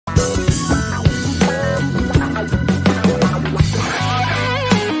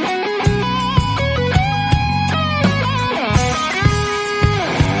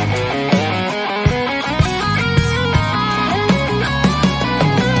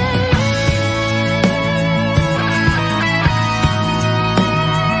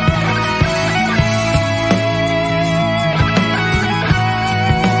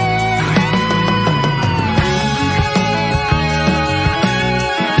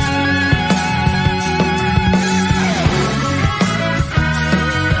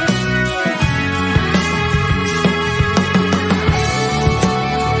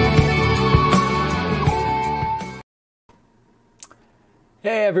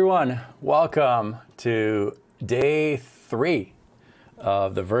everyone. Welcome to day 3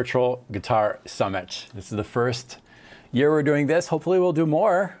 of the Virtual Guitar Summit. This is the first year we're doing this. Hopefully we'll do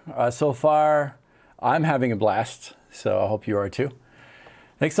more. So far, I'm having a blast, so I hope you are too.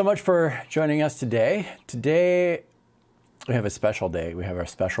 Thanks so much for joining us today. Today, we have a special day. We have our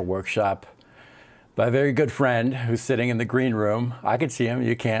special workshop by a very good friend who's sitting in the green room. I can see him,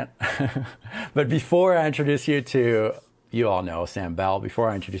 you can't. But before I introduce you to, you all know Sam Bell. Before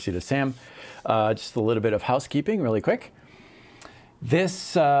I introduce you to Sam, just a little bit of housekeeping really quick. This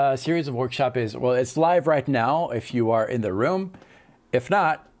series of workshop is, well, it's live right now if you are in the room. If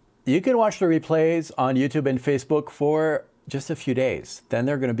not, you can watch the replays on YouTube and Facebook for just a few days. Then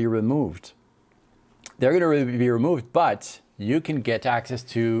they're going to be removed. They're going to be removed, but you can get access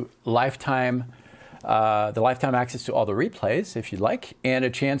to lifetime access to all the replays if you'd like, and a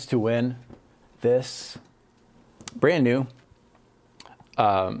chance to win this brand new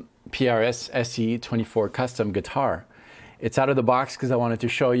PRS SE24 custom guitar. It's out of the box because I wanted to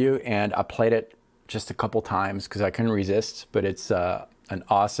show you, and I played it just a couple times because I couldn't resist, but it's an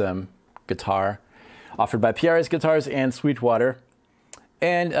awesome guitar offered by PRS Guitars and Sweetwater.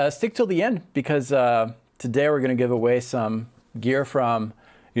 And stick till the end because today we're going to give away some gear from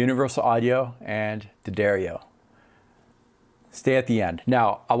Universal Audio and D'Addario. Stay at the end.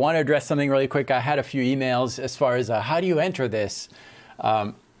 Now, I want to address something really quick. I had a few emails as far as how do you enter this?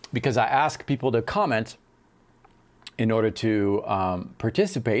 Because I ask people to comment in order to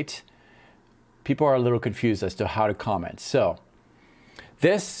participate. People are a little confused as to how to comment. So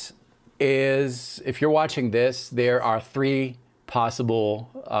this is, if you're watching this, there are 3 possible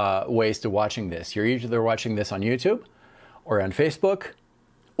ways to watching this. You're either watching this on YouTube or on Facebook,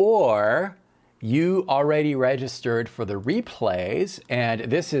 or you already registered for the replays, and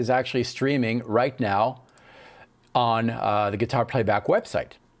this is actually streaming right now on the Guitar Playback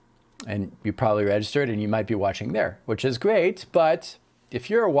website. And you probably registered and you might be watching there, which is great, but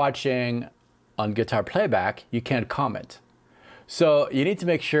if you're watching on Guitar Playback, you can't comment. So you need to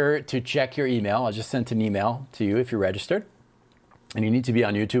make sure to check your email. I just sent an email to you if you're registered, and you need to be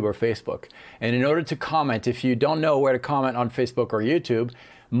on YouTube or Facebook. And in order to comment, if you don't know where to comment on Facebook or YouTube,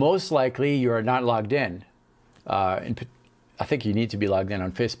 most likely you are not logged in. I think you need to be logged in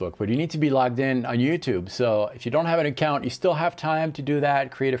on Facebook, but you need to be logged in on YouTube. So if you don't have an account, you still have time to do that.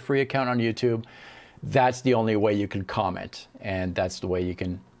 Create a free account on YouTube. That's the only way you can comment, and that's the way you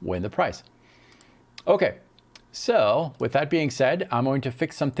can win the prize. Okay, so with that being said, I'm going to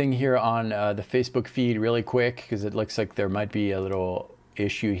fix something here on the Facebook feed really quick because it looks like there might be a little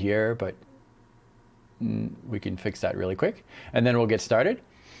issue here, but we can fix that really quick, and then we'll get started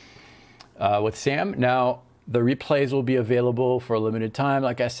with Sam. Now, the replays will be available for a limited time,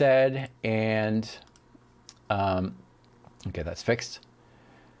 like I said, and okay, that's fixed.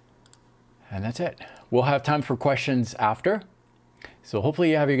 And that's it. We'll have time for questions after. So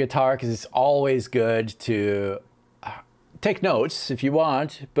hopefully you have your guitar, because it's always good to take notes if you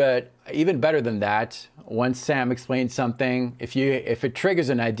want, but even better than that, once Sam explains something, if it triggers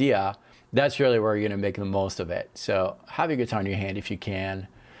an idea, that's really where you're going to make the most of it. So have your guitar in your hand if you can.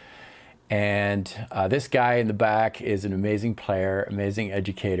 And this guy in the back is an amazing player, amazing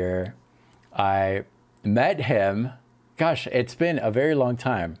educator. I met him, gosh, it's been a very long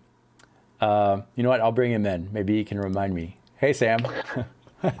time. You know what, I'll bring him in. Maybe he can remind me. Hey, Sam.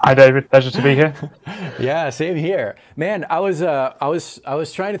 Hi, David. Pleasure to be here. Yeah, same here. Man, I was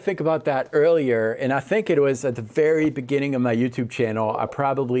trying to think about that earlier, and I think it was at the very beginning of my YouTube channel. I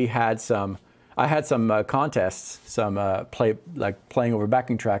probably had some contests, some playing over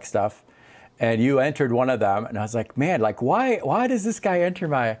backing track stuff. And you entered one of them, and I was like, man, like why does this guy enter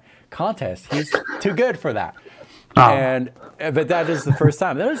my contest? He's too good for that. Oh. But that is the first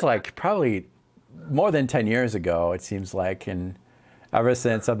time. That was like probably more than 10 years ago, it seems like, and ever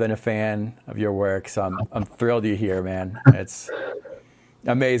since I've been a fan of your work, so I'm thrilled you're here, man. It's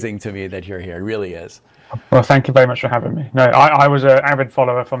amazing to me that you're here. It really is. Well, thank you very much for having me. No, I was an avid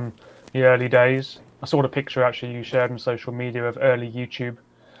follower from the early days. I saw the picture actually you shared on social media of early YouTube.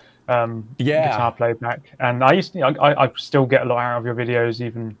 Guitar playback, and I still get a lot out of your videos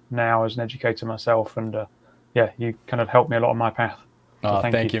even now as an educator myself, and yeah, you kind of helped me a lot on my path. So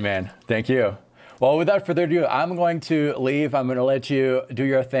thank you, man. Thank you. Well, without further ado, I'm going to leave. I'm going to let you do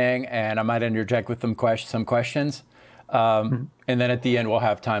your thing, and I might interject with some questions, and then at the end we'll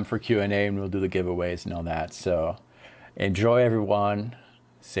have time for Q&A, and we'll do the giveaways and all that. So enjoy, everyone.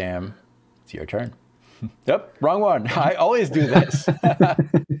 Sam, it's your turn. Yep, wrong one. I always do this.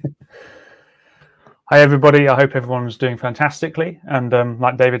 Hi everybody, I hope everyone's doing fantastically, and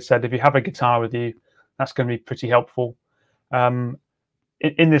like David said, if you have a guitar with you, that's going to be pretty helpful.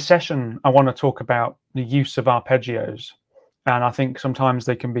 in this session, I want to talk about the use of arpeggios. And I think sometimes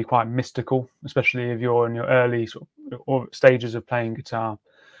they can be quite mystical, especially if you're in your early stages of playing guitar.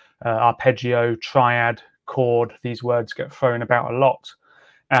 Arpeggio, triad, chord, these words get thrown about a lot.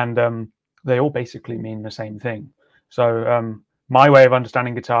 And they all basically mean the same thing. So my way of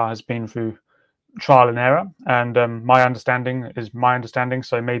understanding guitar has been through trial and error. And my understanding is my understanding.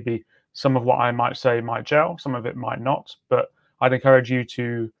 So maybe some of what I might say might gel, some of it might not. But I'd encourage you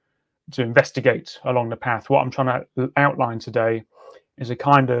to investigate along the path. What I'm trying to outline today is a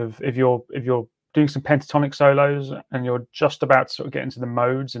kind of, if you're doing some pentatonic solos and you're just about to sort of get into the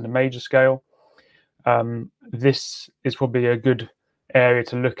modes in the major scale, this is probably a good area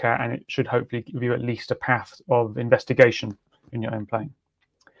to look at, and it should hopefully give you at least a path of investigation in your own playing.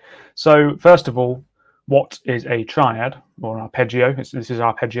 So first of all, what is a triad or an arpeggio? This is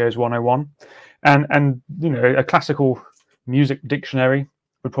Arpeggios 101, and you know, a classical music dictionary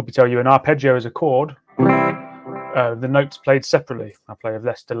would probably tell you an arpeggio is a chord, the notes played separately. I play with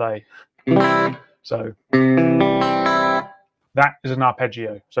less delay. So that is an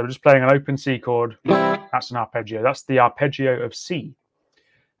arpeggio. So we're just playing an open C chord. That's an arpeggio. That's the arpeggio of C.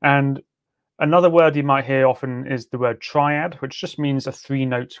 And another word you might hear often is the word triad, which just means a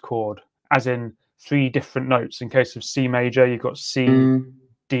 3-note chord, as in 3 different notes. In case of C major, you've got C,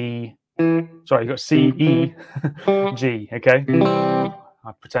 D, sorry, you've got C, E, G, okay?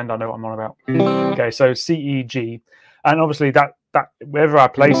 I pretend I know what I'm on about. Okay, so C, E, G. And obviously that wherever I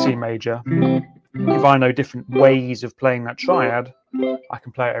play C major, if I know different ways of playing that triad, I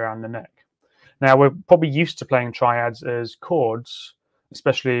can play it around the neck. Now, we're probably used to playing triads as chords,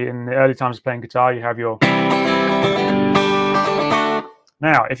 especially in the early times of playing guitar. You have your...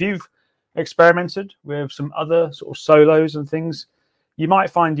 Now, if you've experimented with some other sort of solos and things, you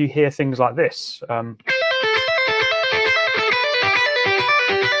might find you hear things like this.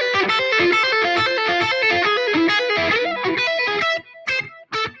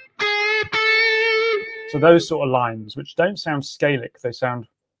 So those sort of lines, which don't sound scalic, they sound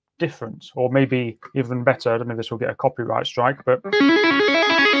different, or maybe even better. I don't know if this will get a copyright strike, but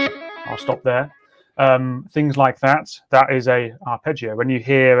I'll stop there. Things like that, that is a arpeggio. When you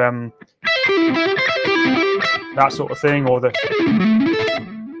hear that sort of thing, or the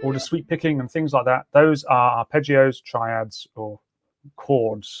sweep picking and things like that, those are arpeggios, triads, or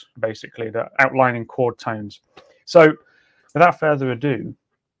chords, basically, that outlining chord tones. So without further ado,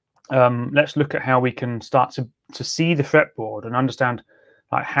 let's look at how we can start to see the fretboard and understand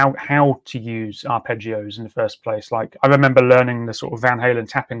like how to use arpeggios in the first place. Like, I remember learning the sort of Van Halen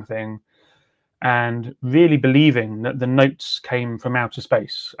tapping thing and really believing that the notes came from outer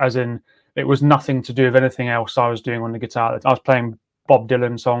space, as in it was nothing to do with anything else I was doing on the guitar. I was playing Bob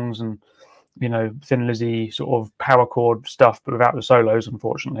Dylan songs and, you know, Thin Lizzy sort of power chord stuff, but without the solos,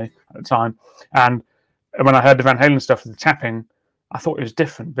 unfortunately, at the time. And when I heard the Van Halen stuff with the tapping, I thought it was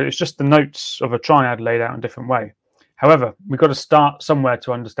different, but it's just the notes of a triad laid out in a different way. However, we've got to start somewhere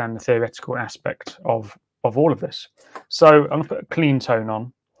to understand the theoretical aspect of all of this. So I'm going to put a clean tone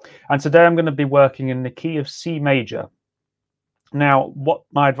on, and today I'm going to be working in the key of C major. Now, what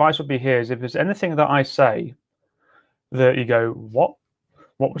my advice would be here is, if there's anything that I say that you go, what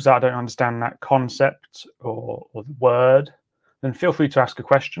was that? I don't understand that concept or the word, then feel free to ask a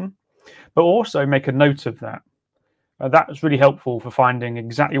question, but also make a note of that. That's really helpful for finding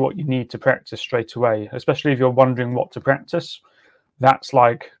exactly what you need to practice straight away, especially if you're wondering what to practice. That's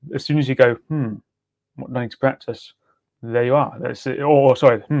like, as soon as you go, what do I need to practice? There you are. Or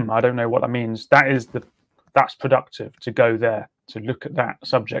sorry, I don't know what that means. That's productive to go there, to look at that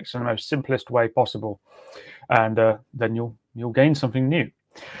subject in the most simplest way possible, and then you'll gain something new.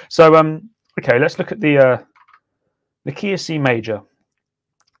 So okay, let's look at the key of C major.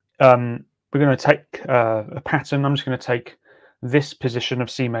 We're going to take a pattern. I'm just going to take this position of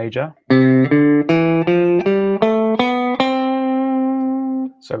C major.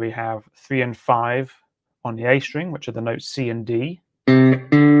 So we have 3 and 5 on the A string, which are the notes C and D.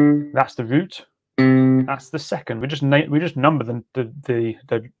 That's the root. That's the second. We just number the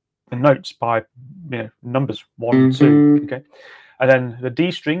notes by, you know, numbers 1, 2. Okay, and then the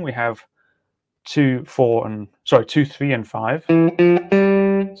D string we have 2, 3, and 5.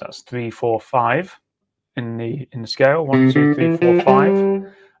 So that's 3, 4, 5 in the scale. 1, 2, 3, 4, 5. And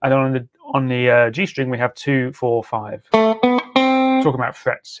then on the G string we have 2, 4, 5. Talking about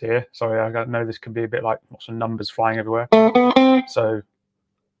frets here. Sorry, I know this can be a bit like lots of numbers flying everywhere. So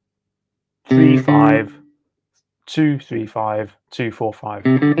 3, 5, 2, 3, 5, 2, 4, 5.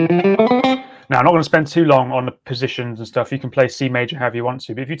 Now, I'm not going to spend too long on the positions and stuff. You can play C major however you want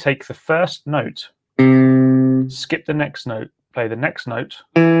to, but if you take the first note, skip the next note, play the next note,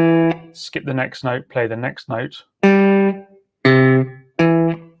 skip the next note, play the next note,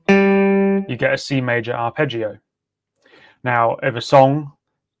 you get a C major arpeggio. Now, if a song,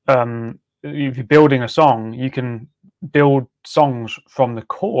 if you're building a song, you can build songs from the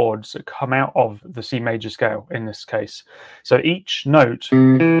chords that come out of the C major scale in this case. So each note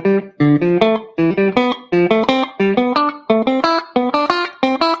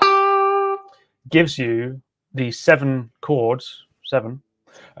gives you the seven chords of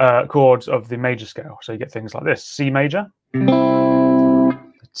the major scale. So you get things like this: C major, the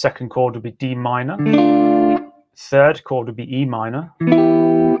second chord would be D minor, third chord would be E minor,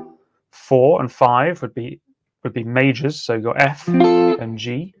 4 and 5 would be majors, so you got F and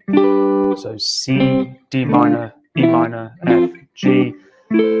G, so C, D minor, E minor, F, G.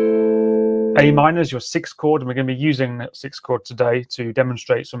 A minor is your sixth chord, and we're going to be using that sixth chord today to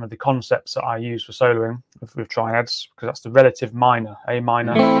demonstrate some of the concepts that I use for soloing with triads, because that's the relative minor: A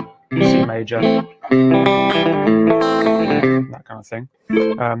minor, C major, that kind of thing.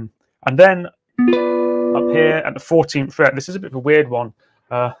 And then up here at the 14th fret, this is a bit of a weird one.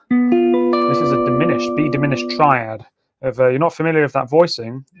 This is a B diminished triad. If you're not familiar with that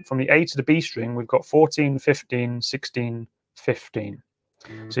voicing, from the A to the B string, we've got 14, 15, 16, 15.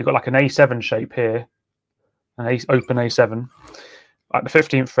 So you've got like an A7 shape here, an open A7. At the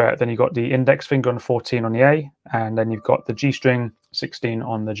 15th fret, then you've got the index finger on the 14 on the A, and then you've got the G string 16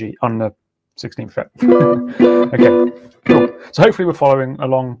 on the 16th fret. Okay, cool. So hopefully we're following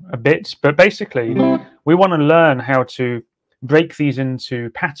along a bit, but basically we want to learn how to break these into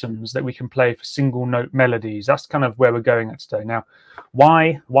patterns that we can play for single note melodies. That's kind of where we're going at today. Now,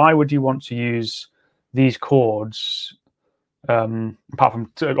 why would you want to use these chords, apart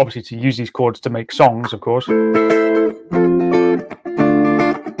from obviously to use these chords to make songs, of course, you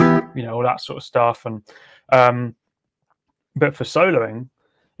know, all that sort of stuff, and but for soloing,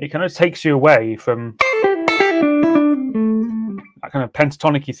 it kind of takes you away from that kind of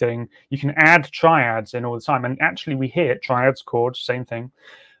pentatonic-y thing. You can add triads in all the time, and actually we hear triads, chords, same thing.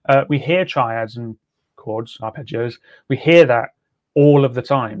 We hear triads and chords, arpeggios. We hear that all of the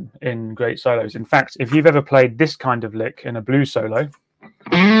time in great solos. In fact, if you've ever played this kind of lick in a blues solo,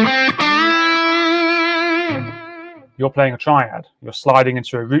 you're playing a triad. You're sliding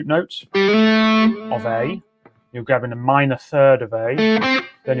into a root note of A, you're grabbing a minor third of A,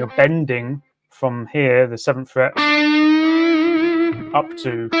 then you're bending from here, the 7th fret, up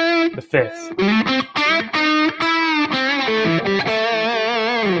to the 5th.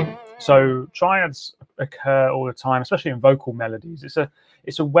 So triads occur all the time, especially in vocal melodies.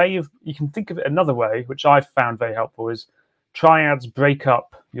 It's a way of, you can think of it another way, which I've found very helpful, is triads break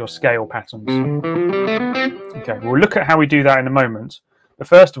up your scale patterns. Okay, we'll look at how we do that in a moment. But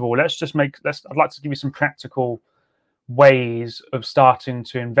first of all, I'd like to give you some practical ways of starting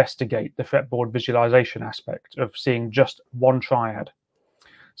to investigate the fretboard visualization aspect of seeing just one triad.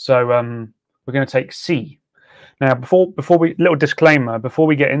 So we're going to take C. Now, before we, little disclaimer, before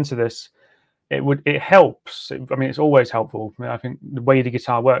we get into this, it helps. I mean, it's always helpful. I think the way the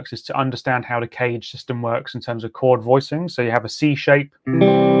guitar works is to understand how the cage system works in terms of chord voicing. So you have a C shape,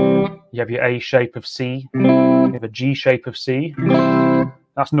 you have your A shape of C, you have a G shape of C.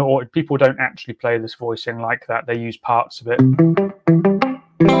 That's not, people don't actually play this voicing like that. They use parts of it,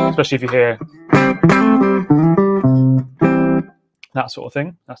 especially if you hear that sort of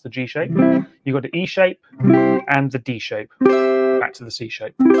thing. That's the G shape. You've got the E shape and the D shape, back to the C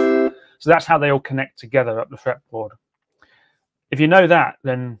shape. So that's how they all connect together up the fretboard. If you know that,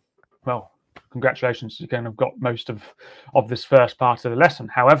 then, well, congratulations, you kind of got most of this first part of the lesson.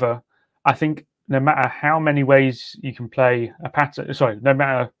 However, I think no matter how many ways you can play a pattern, no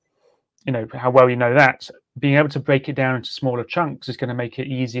matter, you know, how well you know that, being able to break it down into smaller chunks is going to make it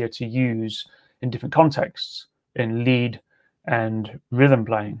easier to use in different contexts, in lead and rhythm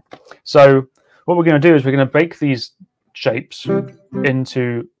playing. So what we're going to do is we're going to break these shapes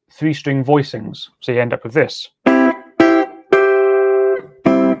into 3-string voicings. So you end up with this.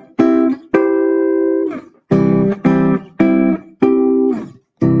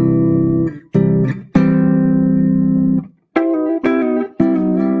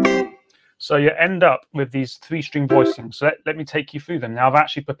 So you end up with these 3-string voicings. So let me take you through them. Now, I've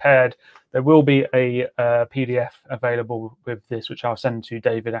actually prepared, there will be a PDF available with this, which I'll send to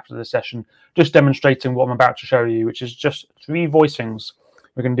David after the session, just demonstrating what I'm about to show you, which is just 3 voicings.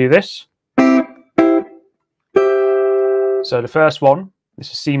 We're going to do this. So the first one, this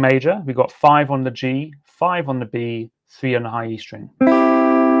is C major. We've got 5 on the G, 5 on the B, 3 on the high E string.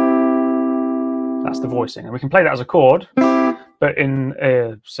 That's the voicing. And we can play that as a chord. But in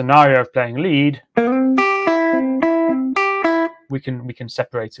a scenario of playing lead, we can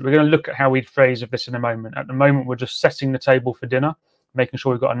separate it. We're going to look at how we'd phrase of this in a moment. At the moment, we're just setting the table for dinner, making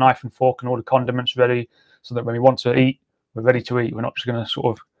sure we've got a knife and fork and all the condiments ready, so that when we want to eat, we're ready to eat. We're not just going to sort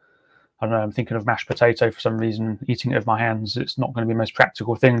of, I don't know, I'm thinking of mashed potato for some reason, eating it with my hands. It's not going to be the most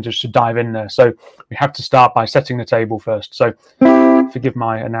practical thing just to dive in there. So we have to start by setting the table first. So forgive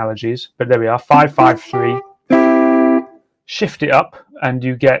my analogies, but there we are, 5, 5, 3. Shift it up and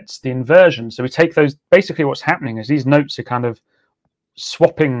you get the inversion. So we take those, basically what's happening is these notes are kind of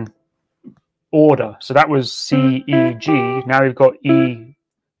swapping order. So that was C, E, G. Now we've got E,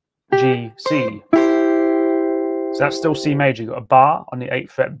 G, C. So that's still C major. You've got a bar on the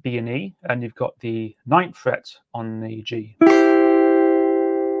 8th fret, B and E, and you've got the 9th fret on the G.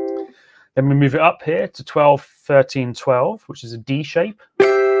 Then we move it up here to 12, 13, 12, which is a D shape.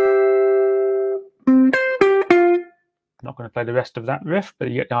 I'm not going to play the rest of that riff, but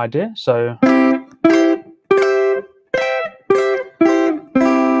you get the idea. So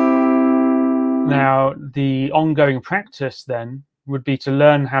now the ongoing practice then would be to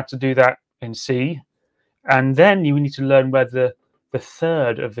learn how to do that in C, and then you need to learn where the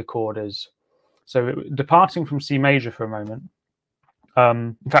third of the chord is. So departing from C major for a moment.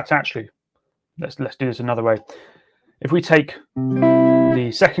 In fact, actually, let's do this another way. If we take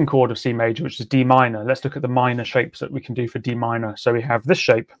the second chord of C major, which is D minor, let's look at the minor shapes that we can do for D minor. So we have this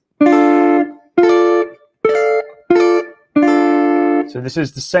shape. So this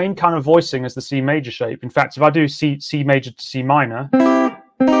is the same kind of voicing as the C major shape. In fact, if I do C major to C minor,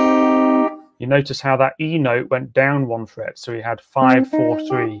 you notice how that E note went down 1 fret. So we had 5, 4,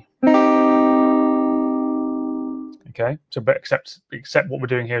 3. Okay, so but except what we're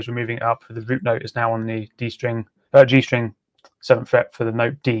doing here is we're moving it up. The root note is now on the G string, 7th fret for the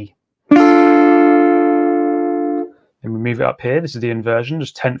note D. Then we move it up here. This is the inversion,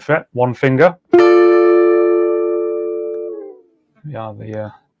 just 10th fret, 1 finger. Yeah,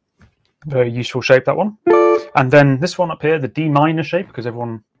 the very useful shape, that one. And then this one up here, the D minor shape, because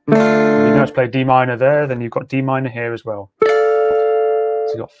everyone, you know, it's played D minor there. Then you've got D minor here as well. So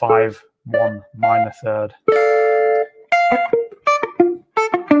you've got 5, 1 minor third.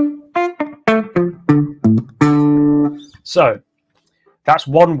 So that's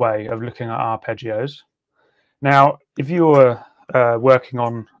one way of looking at arpeggios. Now, if you were working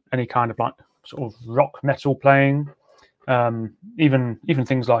on any kind of like sort of rock metal playing, even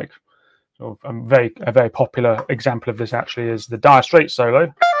things like sort of a very popular example of this actually is the Dire Straits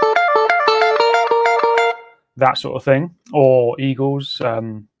solo, that sort of thing, or Eagles,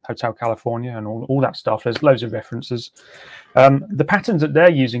 Hotel California, and all that stuff. There's loads of references. The patterns that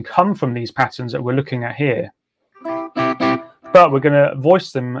they're using come from these patterns that we're looking at here. But we're going to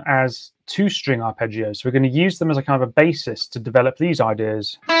voice them as 2-string arpeggios. So we're going to use them as a kind of a basis to develop these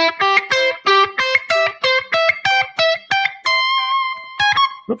ideas.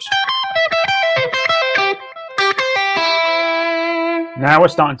 Whoops. Now we're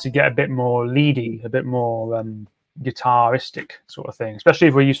starting to get a bit more leady, a bit more guitaristic sort of thing, especially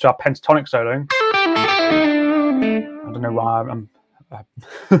if we're used to our pentatonic soloing. I don't know why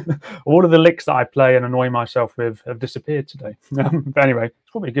all of the licks that I play and annoy myself with have disappeared today. But anyway, it's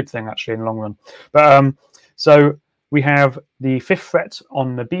probably a good thing actually in the long run. But so we have the 5th fret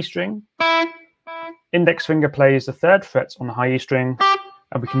on the B string, index finger plays the 3rd fret on the high E string,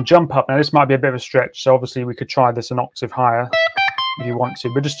 and we can jump up. Now this might be a bit of a stretch, so obviously we could try this an octave higher if you want to,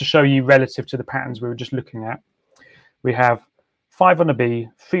 but just to show you relative to the patterns we were just looking at, we have 5 on the B,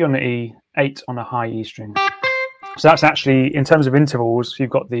 3 on the E, 8 on the high E string. So that's actually, in terms of intervals, you've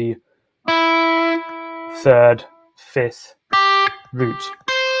got the 3rd, 5th root.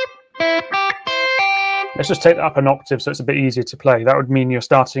 Let's just take that up an octave so it's a bit easier to play. That would mean you're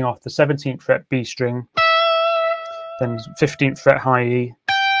starting off the 17th fret B string, then 15th fret high E,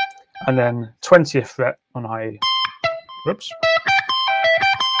 and then 20th fret on high E. Whoops.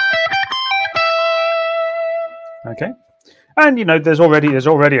 Okay, and you know there's already a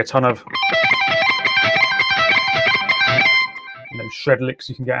ton of shred licks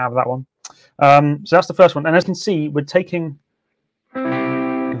you can get out of that one. So that's the first one, and as you can see, we're taking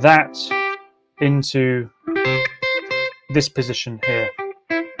that into this position here,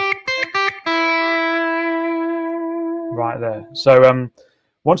 right there. So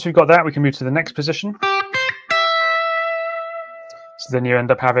once we've got that, we can move to the next position. So then you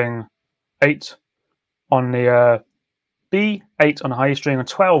end up having 8 on the B, 8 on the high E string, and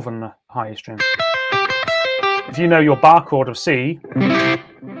 12 on the high E string. If you know your bar chord of C, it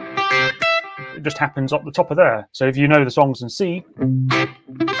just happens up the top of there. So if you know the songs in C, you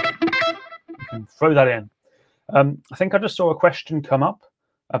can throw that in. I think I just saw a question come up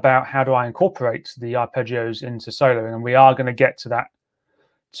about how do I incorporate the arpeggios into soloing, and we are going to get to that.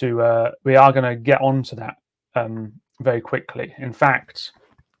 We are going to get onto that very quickly. In fact,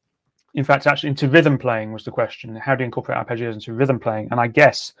 actually, into rhythm playing was the question. How do you incorporate arpeggios into rhythm playing? And I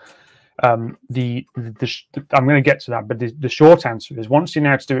guess I'm going to get to that, but the short answer is, once you know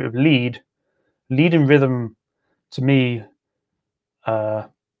how to do it with lead and rhythm, to me,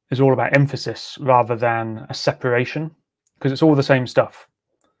 is all about emphasis rather than a separation, because it's all the same stuff.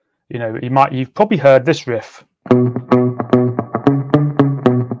 You know, you've probably heard this riff, or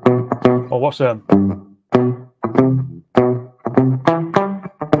what's a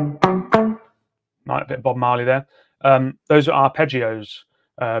right, a bit of Bob Marley there. Those are arpeggios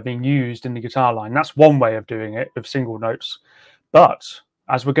being used in the guitar line. That's one way of doing it with single notes. But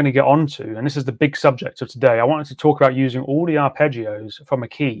as we're going to get onto, and this is the big subject of today, I wanted to talk about using all the arpeggios from a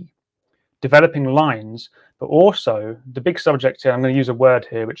key, developing lines, but also the big subject here, I'm going to use a word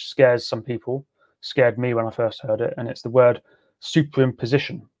here which scares some people, scared me when I first heard it, and it's the word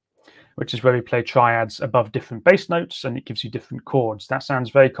superimposition, which is where we play triads above different bass notes and it gives you different chords. That sounds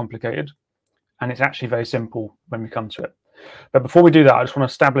very complicated, and it's actually very simple when we come to it. But before we do that, I just want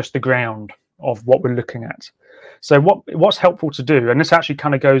to establish the ground of what we're looking at. So what's helpful to do, and this actually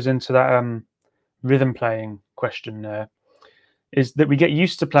kind of goes into that rhythm playing question there, is that we get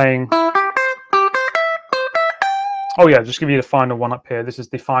used to playing. Oh yeah, just give you the final one up here. This is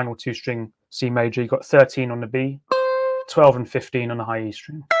the final 2-string C major. You've got 13 on the B, 12 and 15 on the high E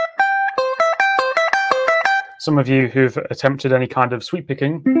string. Some of you who've attempted any kind of sweep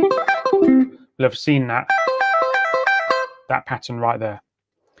picking will have seen that pattern right there.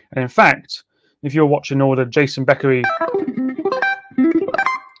 And in fact, if you're watching all the Jason Beckery,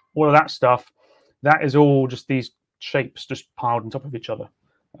 all of that stuff, that is all just these shapes just piled on top of each other.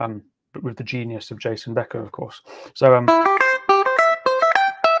 But with the genius of Jason Becker, of course. So,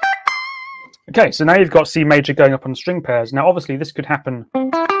 okay, so now you've got C major going up on string pairs. Now, obviously, this could happen.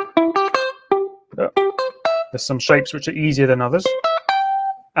 There's some shapes which are easier than others,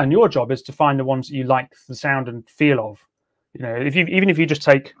 and your job is to find the ones that you like the sound and feel of. You know, even if you just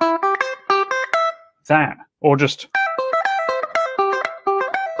take that, or just,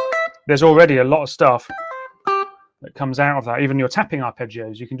 there's already a lot of stuff that comes out of that. Even your tapping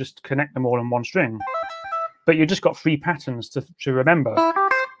arpeggios, you can just connect them all in one string, but you just got 3 patterns to remember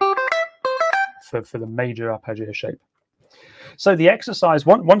for the major arpeggio shape. So the exercise,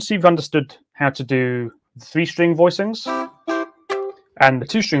 once you've understood how to do the 3-string voicings and the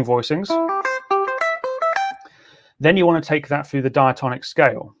 2-string voicings, then you want to take that through the diatonic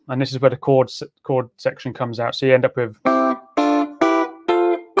scale, and this is where the chord section comes out. So you end up with.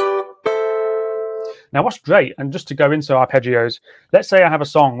 Now, what's great, and just to go into arpeggios, let's say I have a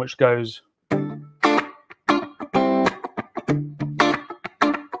song which goes.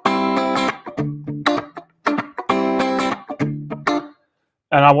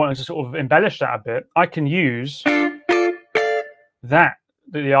 And I wanted to sort of embellish that a bit. I can use that,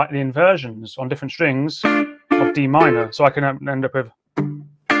 the inversions on different strings of D minor, so I can end up with.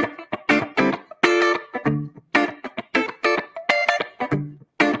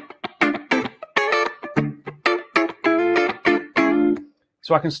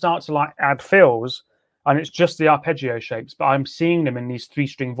 So I can start to like add fills, and it's just the arpeggio shapes, but I'm seeing them in these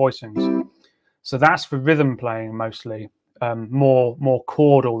 3-string voicings. So that's for rhythm playing mostly, more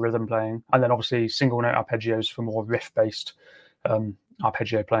chordal rhythm playing, and then obviously single note arpeggios for more riff-based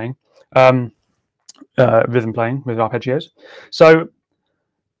arpeggio playing, rhythm playing with arpeggios. So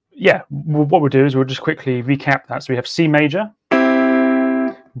yeah, what we'll do is we'll just quickly recap that. So we have C major,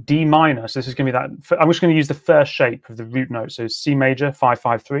 D minor, so this is going to be that. I'm just going to use the first shape of the root note. So C major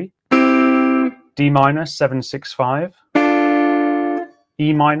 5-5-3, D minor 7-6-5,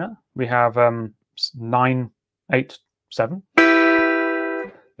 E minor we have 9-8-7.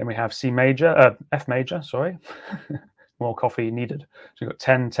 Then we have C major, F major. Sorry, more coffee needed. So we've got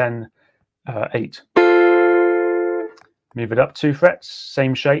 10-10-8. Move it up 2 frets,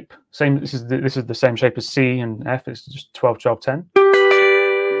 same shape, same. This is the same shape as C and F. It's just 12-12-10.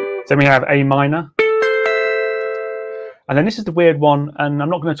 Then we have A minor, and then this is the weird one, and I'm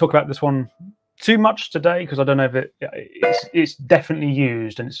not going to talk about this one too much today because I don't know if it's definitely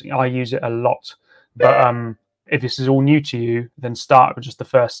used, and I use it a lot. But if this is all new to you, then start with just the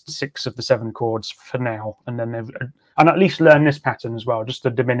first 6 of the 7 chords for now, and then and at least learn this pattern as well, just the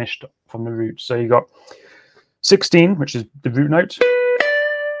diminished from the root. So you got 16, which is the root note.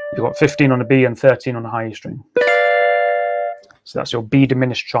 You've got 15 on the B and 13 on the high E string. So that's your B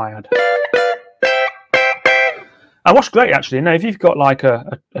diminished triad. And what's great actually, now if you've got like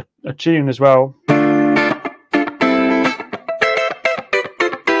a tune as well,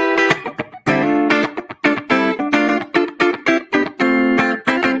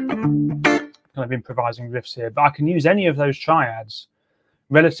 kind of improvising riffs here, but I can use any of those triads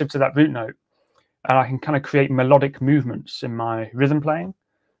relative to that root note, and I can kind of create melodic movements in my rhythm playing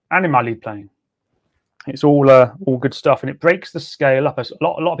and in my lead playing. It's all good stuff, and it breaks the scale up. A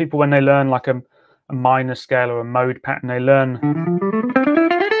lot of people, when they learn like a minor scale or a mode pattern, they learn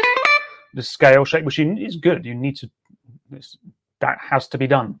the scale shape, which is good. You need to. That has to be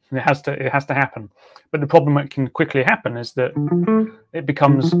done. It has to happen. But the problem that can quickly happen is that it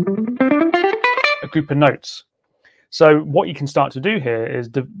becomes a group of notes. So what you can start to do here is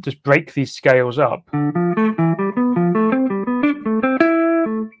just break these scales up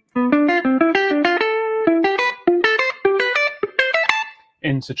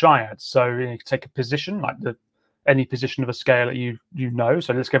into triads. So you can take a position, like any position of a scale that you know.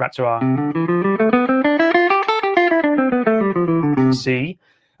 So let's go back to our C,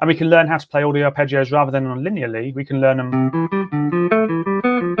 and we can learn how to play all the arpeggios rather than linearly. We can learn them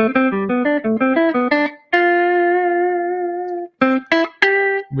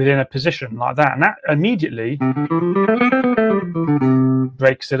within a position like that, and that immediately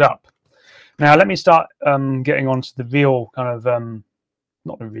breaks it up. Now let me start getting on to the real kind of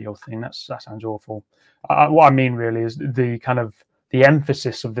not the real thing. That sounds awful. What I mean really is the kind of the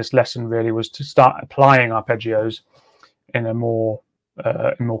emphasis of this lesson really was to start applying arpeggios in a more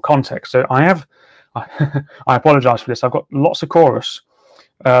context. So I apologize for this. I've got lots of chorus.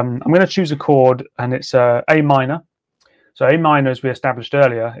 I'm going to choose a chord, and it's A minor. So A minor, as we established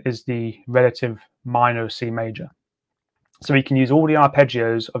earlier, is the relative minor of C major. So we can use all the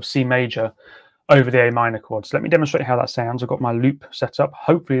arpeggios of C major over the A minor chord. So let me demonstrate how that sounds. I've got my loop set up.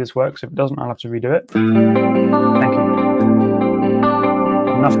 Hopefully this works. If it doesn't, I'll have to redo it. Thank you.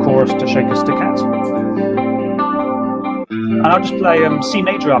 Enough chorus to shake a stick at. And I'll just play C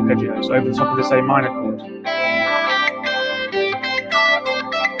major arpeggios over the top of this A minor chord.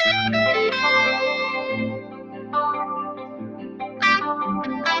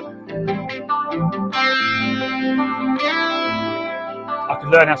 I can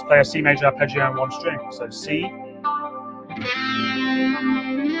learn how to play a C major arpeggio on one string. So C,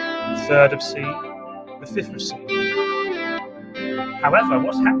 the third of C, the fifth of C. However,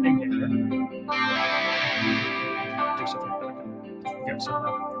 what's happening here? Do something better. Get some.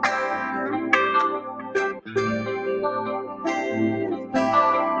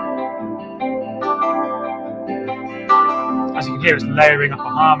 As you can hear, it's layering up a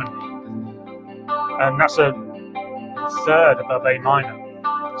harmony, and that's a third above A minor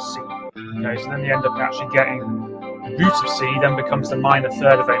C. Okay, so then you end up actually getting the root of C, then becomes the minor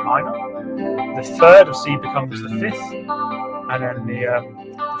third of A minor. The third of C becomes the fifth, and then the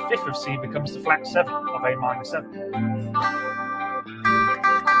fifth of C becomes the flat seven of A minor 7.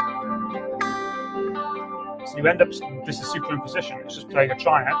 So you end up, this is superimposition, it's just playing a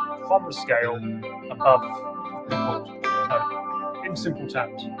triad from the scale above the chord tone, in simple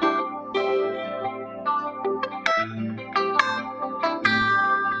terms.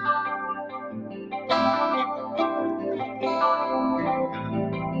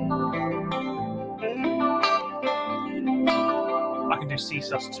 I can do C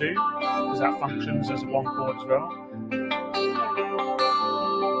sus2 because that functions as a one chord as well.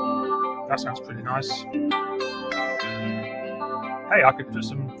 That sounds pretty nice. Hey, I could put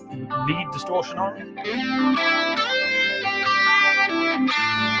some lead distortion on.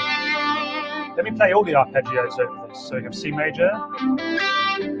 Let me play all the arpeggios over this. So you have C major,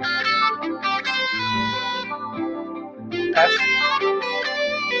 F,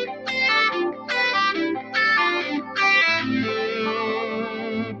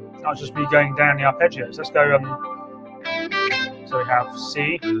 that's just me going down the arpeggios. Let's go. So we have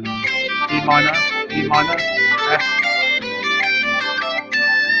C, D minor, E minor, F.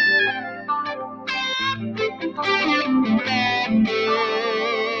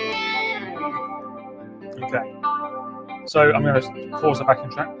 Okay. So I'm going to pause the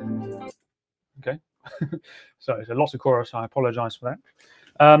backing track. Okay. So there's lots of chorus. I apologise for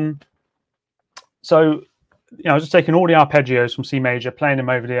that. So you know, I was just taking all the arpeggios from C major, playing them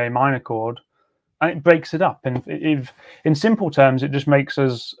over the A minor chord, and it breaks it up. And if, in simple terms, it just makes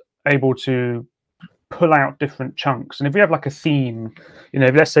us able to pull out different chunks. And if we have like a theme, you know,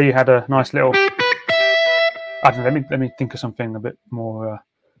 let's say you had a nice little, I don't know, let me think of something a bit more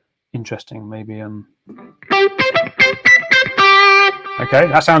interesting, maybe. Okay,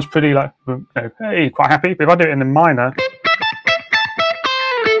 that sounds pretty like, you know, hey, quite happy. But if I do it in the minor.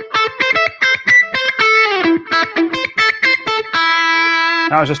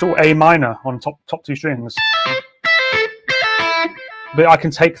 That was just all A minor on top two strings. But I can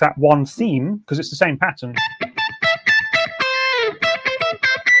take that one theme, because it's the same pattern.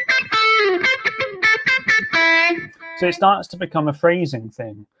 So it starts to become a phrasing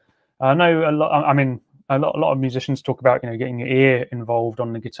thing. I know a lot. I mean, a lot of musicians talk about getting your ear involved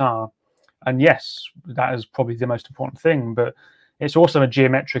on the guitar, and yes, that is probably the most important thing. But it's also a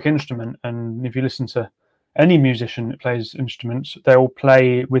geometric instrument, and if you listen to any musician that plays instruments, they'll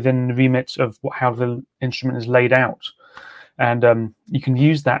play within the remit of how the instrument is laid out. And you can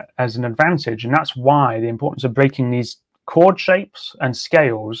use that as an advantage. And that's why the importance of breaking these chord shapes and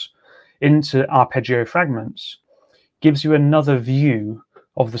scales into arpeggio fragments gives you another view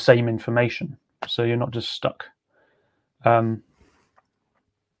of the same information. So you're not just stuck. That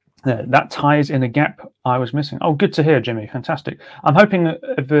ties in a gap I was missing. Oh, good to hear, Jimmy. Fantastic. I'm hoping that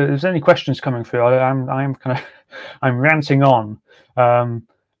if there's any questions coming through, I'm ranting on. I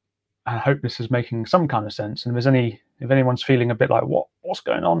hope this is making some kind of sense. And if anyone's feeling a bit like what's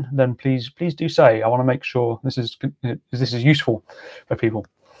going on, then please do say. I want to make sure this is useful for people.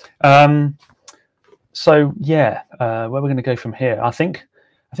 So yeah, where we're going to go from here? I think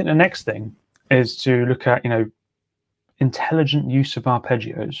the next thing is to look at intelligent use of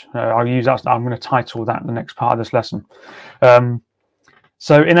arpeggios. I'll use that. I'm going to title that the next part of this lesson.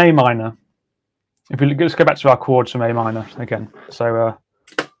 So in A minor, let's go back to our chords from A minor again. So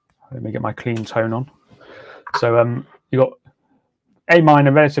let me get my clean tone on. So you got A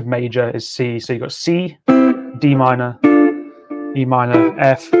minor, relative major is C. So you got C, D minor, E minor,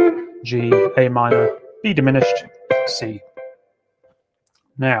 F, G, A minor, B diminished, C.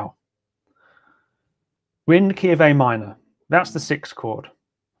 Now, we're in the key of A minor. That's the 6th chord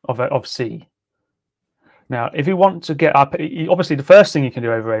of C. Now, if you want to get up, obviously the first thing you can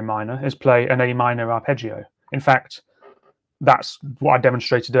do over A minor is play an A minor arpeggio. In fact, that's what I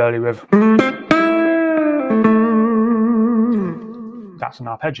demonstrated earlier with. That's an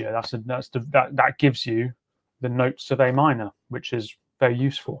arpeggio. That gives you the notes of A minor, which is very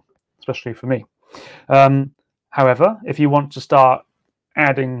useful, especially for me. However, if you want to start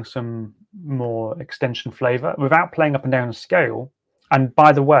adding some more extension flavor without playing up and down a scale, and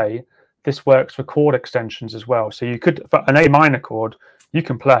by the way, this works for chord extensions as well. So you could, for an A minor chord, you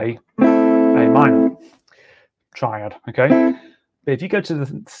can play A minor triad, okay? But if you go to the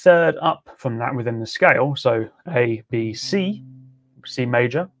 3rd up from that within the scale, so A, B, C, C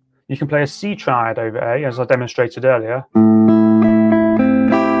major, you can play a C triad over A, as I demonstrated earlier.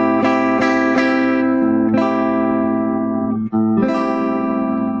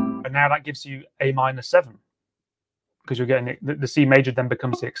 And now that gives you A minor 7, because you're getting the C major then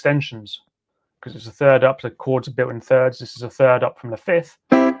becomes the extensions, because it's a 3rd up, the chords are built in thirds. This is a 3rd up from the 5th,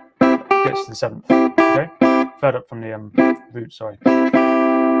 gets to the 7th, okay? 3rd up from the root, sorry.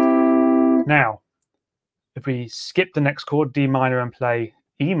 Now, if we skip the next chord, D minor, and play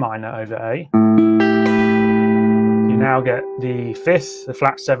E minor over A, you now get the 5th, the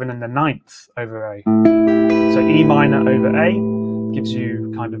flat 7, and the 9th over A. So E minor over A gives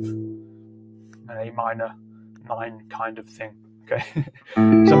you kind of an A minor 9 kind of thing. Okay,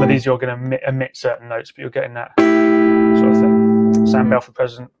 some of these you're going to omit certain notes, but you're getting that sort of thing. Sam Bell for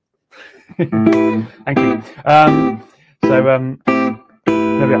president. Thank you. There we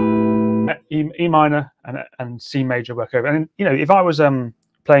are. E minor and C major work over. And if I was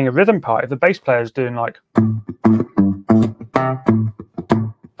playing a rhythm part, if the bass player is doing like,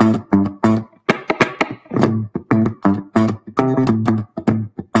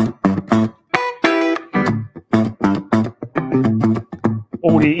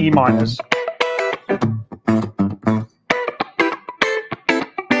 all the E minors,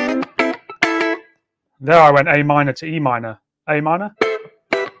 there I went A minor to E minor, A minor.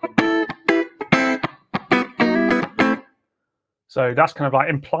 So that's kind of like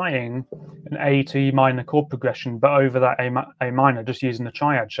implying an A to E minor chord progression, but over that A minor, just using the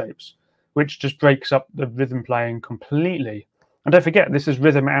triad shapes, which just breaks up the rhythm playing completely. And don't forget, this is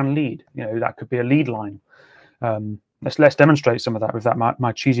rhythm and lead. That could be a lead line. Let's demonstrate some of that with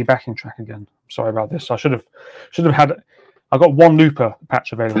my cheesy backing track again. Sorry about this. I should have had. I got one looper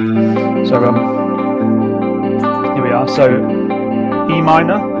patch available. So here we are. So E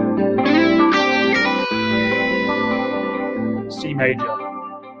minor, C major,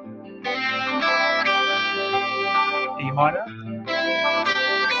 E minor.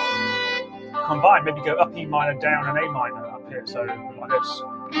 Combine, maybe go up E minor, down, and A minor up here. So like this.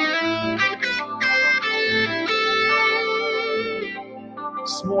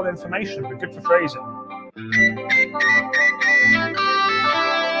 Small information, but good for phrasing.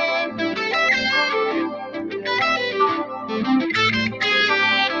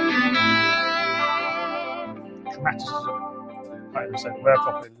 Dramaticism. I haven't said the word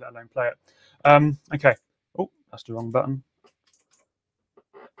properly, let alone play it. Okay. Oh, that's the wrong button.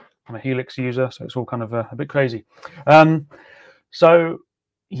 I'm a Helix user, so it's all kind of a bit crazy. So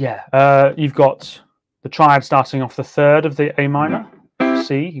yeah, you've got the triad starting off the 3rd of the A minor,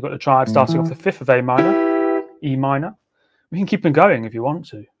 C. You've got the triad starting off the 5th of A minor, E minor. We can keep them going if you want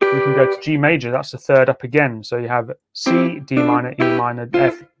to. We can go to G major, that's the 3rd up again. So you have C, D minor, E minor,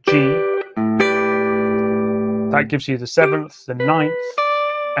 F, G. That gives you the 7th, the 9th,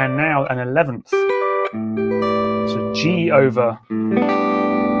 and now an 11th. So G over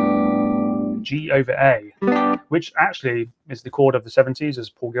A, which actually is the chord of the 70s, as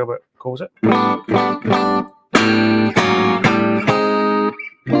Paul Gilbert calls it.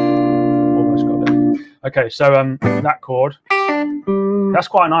 Almost got it. Okay, so that chord, that's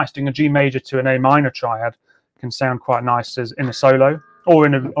quite nice. Doing a G major to an A minor triad can sound quite nice as in a solo or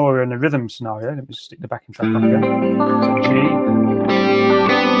in a rhythm scenario. Let me just stick the backing track on again. So G,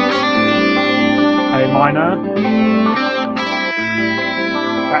 A minor,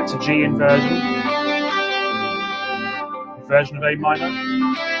 back to G inversion, inversion of A minor,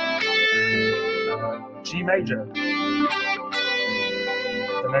 G major,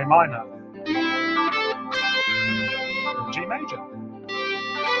 then A minor, G major.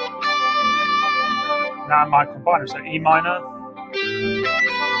 Now I might combine them, so E minor,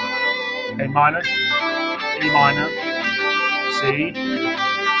 A minor, E minor, C,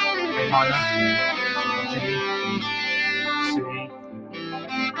 A minor, G, C, G.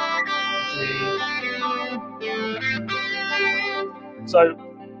 So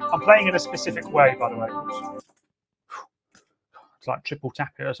I'm playing in a specific way, by the way. Oops. It's like triple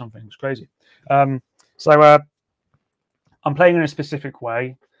tap it or something. It's crazy. I'm playing in a specific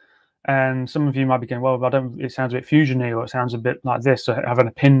way. And some of you might be going, well, it sounds a bit fusiony, or it sounds a bit like this, or have an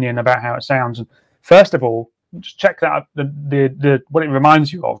opinion about how it sounds. And first of all, just check that out, what it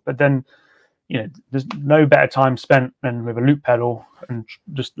reminds you of. But then, there's no better time spent than with a loop pedal and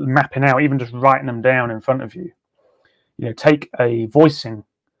just mapping out, even just writing them down in front of you. Take a voicing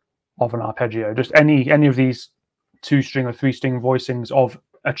of an arpeggio, just any of these 2-string or 3-string voicings of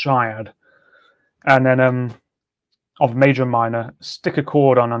a triad, and then of major and minor, stick a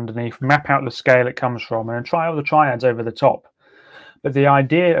chord on underneath, map out the scale it comes from, and then try all the triads over the top. But the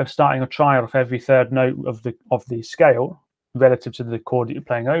idea of starting a triad off every 3rd note of the scale relative to the chord that you're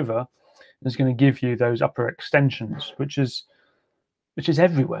playing over is going to give you those upper extensions, which is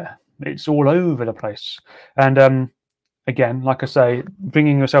everywhere. It's all over the place. And again, like I say,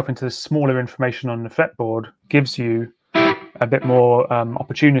 bringing yourself into the smaller information on the fretboard gives you a bit more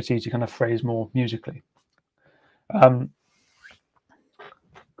opportunity to kind of phrase more musically.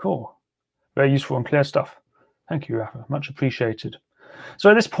 Cool, very useful and clear stuff. Thank you, Rafa, much appreciated. So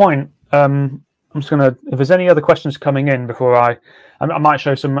at this point, I'm just gonna, if there's any other questions coming in before I might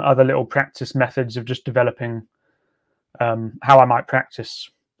show some other little practice methods of just developing how I might practice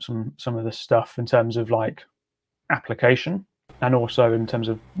some of this stuff in terms of like application and also in terms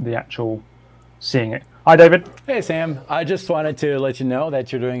of the actual seeing it. Hi, David. Hey, Sam. I just wanted to let you know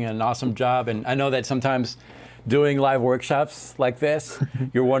that you're doing an awesome job, and I know that sometimes doing live workshops like this,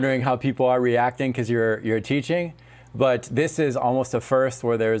 you're wondering how people are reacting because you're teaching, but this is almost a first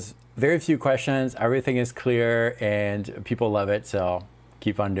where there's very few questions, everything is clear, and people love it, so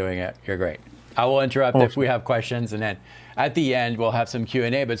keep on doing it. You're great. I will interrupt if we have questions, and then at the end we'll have some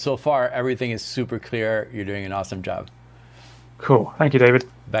Q&A, but so far everything is super clear. You're doing an awesome job. Cool. Thank you, David.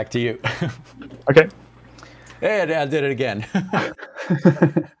 Back to you. Okay. Hey, I did it again.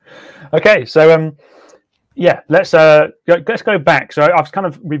 Okay, so yeah, let's go back. So I've kind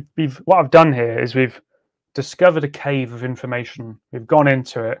of what I've done here is we've discovered a cave of information. We've gone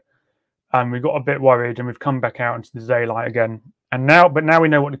into it, and we got a bit worried, and we've come back out into the daylight again. And now we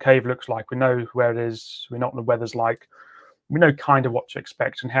know what the cave looks like. We know where it is. We know what the weather's like. We know kind of what to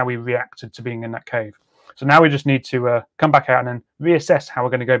expect and how we reacted to being in that cave. So now we just need to come back out and then reassess how we're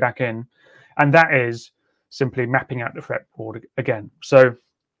going to go back in, and that is simply mapping out the fretboard again. So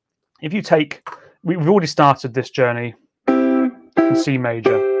if you take, we've already started this journey in C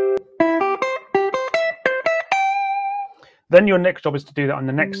major. Then your next job is to do that on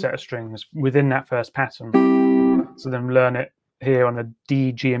the next set of strings within that first pattern. So then learn it here on the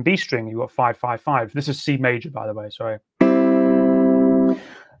D, G, and B string. You've got 5, 5, 5. This is C major, by the way, sorry.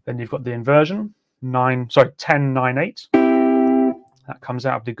 Then you've got the inversion, 10, 9, 8. That comes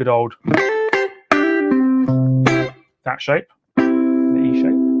out of the good old that shape, the E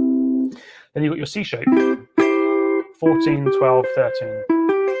shape. Then you've got your C shape, 14, 12, 13.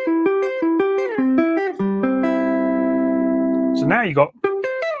 So now you got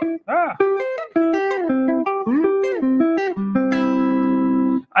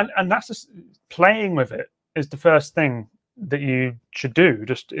and that's just playing with it is the first thing. that you should do.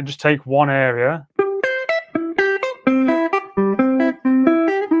 Just take one area,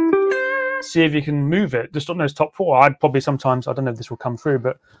 see if you can move it just on those top four. I'd probably sometimes, I don't know if this will come through,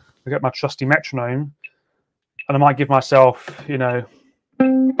 but I get my trusty metronome and I might give myself, you know,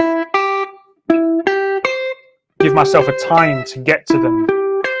 give myself a time to get to them.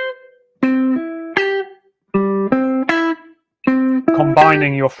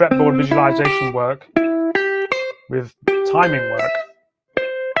 Combining your fretboard visualization work with timing work.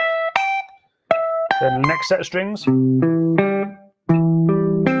 Then the next set of strings.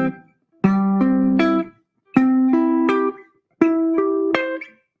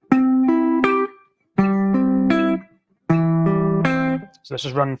 So let's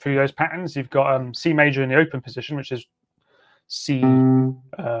just run through those patterns. You've got C major in the open position, which is C, 3,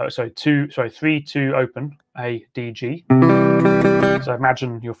 2 open, A, D, G. So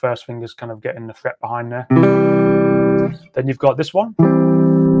imagine your first finger's kind of getting the fret behind there. Then you've got this one, the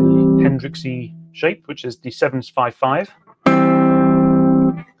Hendrixy shape, which is the 7-5-5.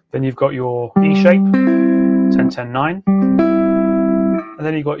 Then you've got your E shape, 10-10-9. And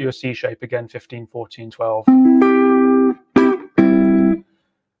then you've got your C shape again, 15-14-12.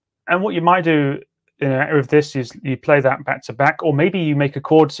 And what you might do with this is you play that back to back, or maybe you make a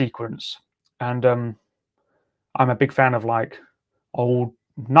chord sequence. And I'm a big fan of like old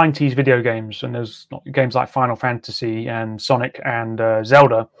 90s video games, and there's games like Final Fantasy and Sonic and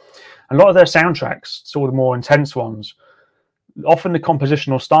Zelda. A lot of their soundtracks, sort of the more intense ones, often the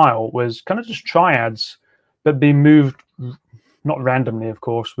compositional style was kind of just triads, but being moved not randomly, of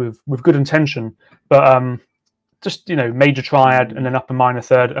course, with good intention, but just, you know, major triad and then upper minor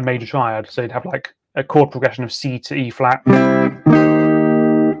third, a major triad. So you'd have like a chord progression of C to E flat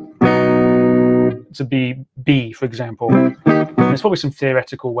to B, for example. And there's probably some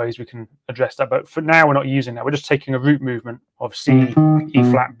theoretical ways we can address that, but for now we're not using that. We're just taking a root movement of C, E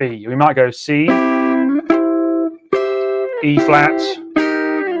flat, B. We might go C, E flat,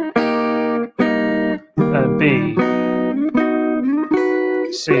 B,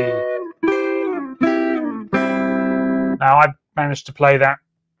 C. Now, I managed to play that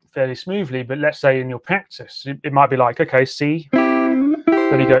fairly smoothly, but let's say in your practice, it might be like, okay, C,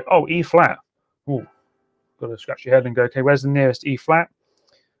 then you go, oh, E flat. Ooh, got to scratch your head and go, okay, where's the nearest E flat?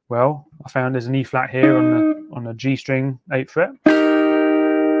 Well, I found there's an E flat here on the G string 8th fret,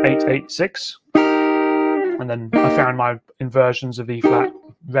 8, 8, 6. And then I found my inversions of E flat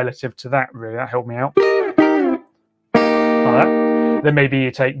relative to that, really. That helped me out. Like that. Then maybe you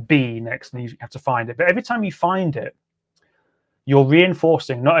take B next and you have to find it. But every time you find it, you're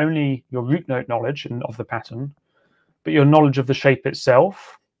reinforcing not only your root note knowledge of the pattern, but your knowledge of the shape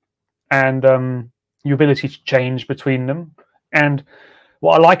itself and your ability to change between them. And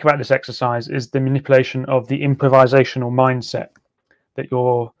what I like about this exercise is the manipulation of the improvisational mindset that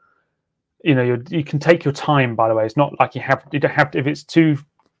you can take your time, by the way. It's not like you don't have to, if it's too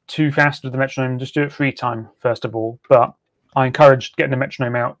fast with the metronome, just do it 3 times first of all. But I encourage getting the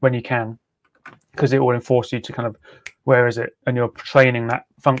metronome out when you can, because it will enforce you to kind of, where is it? And you're training that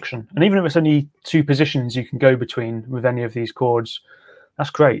function. And even if it's only 2 positions you can go between with any of these chords,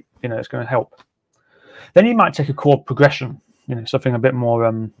 that's great. You know, it's going to help. Then you might take a chord progression, you know, something a bit more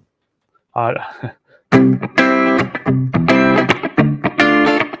and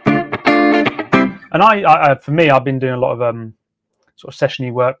for me, I've been doing a lot of sort of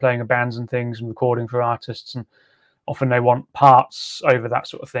session-y work, playing in bands and things and recording for artists, and often they want parts over that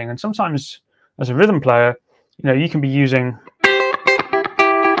sort of thing. And sometimes as a rhythm player, you know, you can be using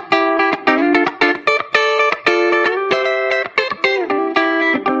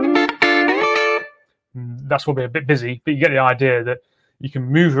that's probably a bit busy, but you get the idea that you can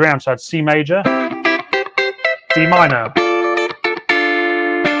move around. So I had C major, D minor,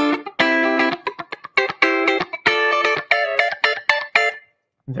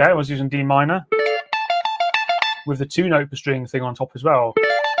 yeah, I was using D minor with the 2 note per string thing on top as well.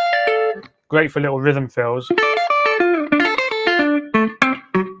 Great for little rhythm fills.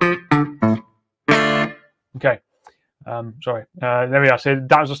 Okay, sorry. There we are. So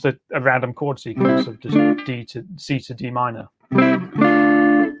that was just a random chord sequence of just D to C to D minor.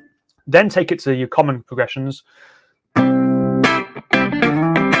 Then take it to your common progressions.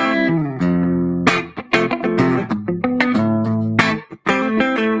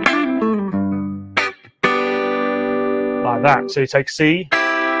 Like that. So you take C,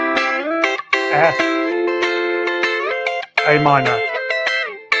 F, A minor,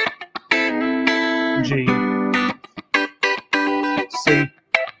 G, C.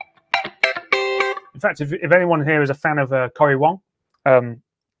 In fact, if anyone here is a fan of Cory Wong,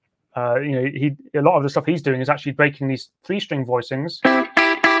 You know, a lot of the stuff he's doing is actually breaking these 3-string voicings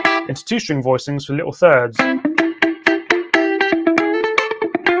into 2-string voicings for little thirds.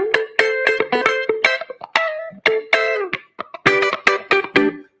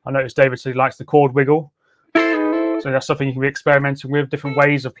 I noticed David said he likes the chord wiggle. So that's something you can be experimenting with, different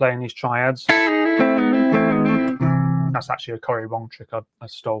ways of playing these triads. That's actually a Corey Wong trick I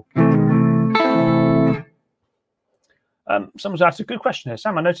stole. Someone's asked a good question here.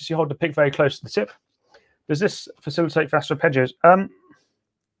 Sam, I noticed you hold the pick very close to the tip. Does this facilitate faster arpeggios? I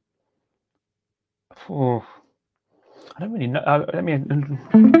don't really know.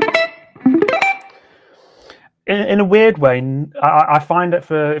 In a weird way, I find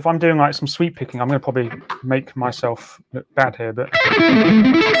that if I'm doing like some sweep picking, I'm going to probably make myself look bad here, but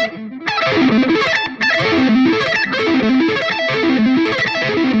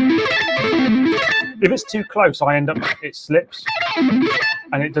if it's too close, it slips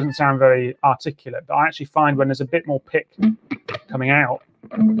and it doesn't sound very articulate. But I actually find when there's a bit more pick coming out,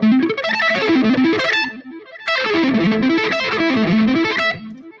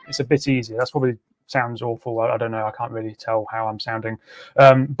 it's a bit easier. That's probably sounds awful. I don't know. I can't really tell how I'm sounding.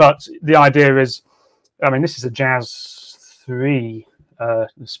 But the idea is, I mean, this is a Jazz 3, the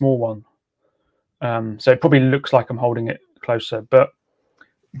small one. So it probably looks like I'm holding it closer. But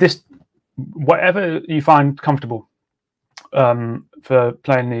this, whatever you find comfortable for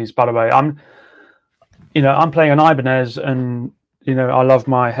playing these. By the way, I'm playing an Ibanez, and I love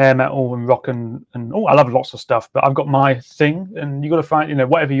my hair metal and rock and I love lots of stuff, but I've got my thing, and you got to find,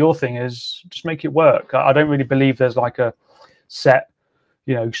 whatever your thing is, just make it work. I don't really believe there's like a set,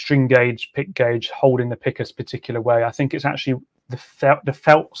 string gauge, pick gauge, holding the pick a particular way. I think it's actually the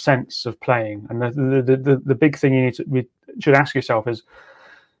felt sense of playing, and the big thing you should ask yourself is,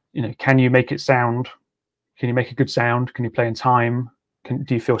 can you make it sound? Can you make a good sound? Can you play in time?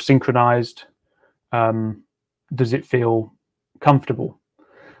 Do you feel synchronized? Does it feel comfortable?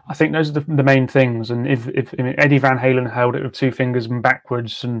 I think those are the main things. And if Eddie Van Halen held it with 2 fingers and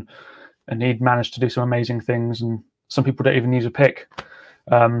backwards, and he'd managed to do some amazing things, and some people don't even use a pick.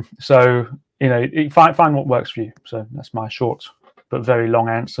 So find what works for you. So that's my short but very long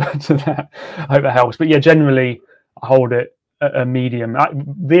answer to that. I hope that helps. But yeah, generally I hold it at a medium.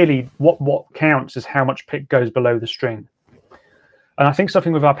 Really, what counts is how much pick goes below the string. And I think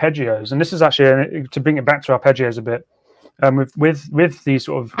something with arpeggios, and this is actually to bring it back to arpeggios a bit. With these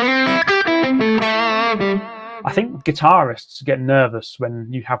sort of, I think guitarists get nervous when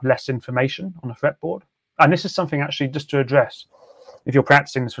you have less information on a fretboard, and this is something actually just to address if you're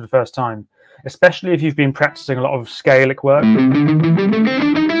practicing this for the first time, especially if you've been practicing a lot of scalic work.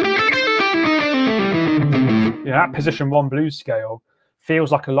 That position 1 blues scale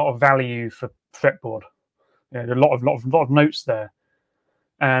feels like a lot of value for fretboard. A lot of notes there,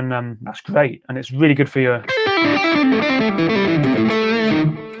 and that's great, and it's really good for your.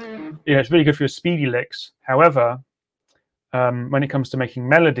 It's really good for your speedy licks. However, when it comes to making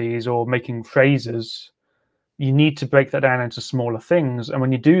melodies or making phrases, you need to break that down into smaller things. And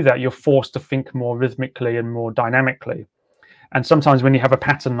when you do that, you're forced to think more rhythmically and more dynamically. And sometimes when you have a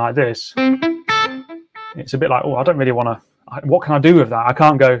pattern like this, it's a bit like, oh, I don't really want to. What can I do with that? I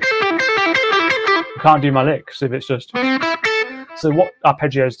can't do my licks if it's just. So what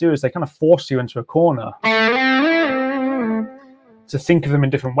arpeggios do is they kind of force you into a corner to think of them in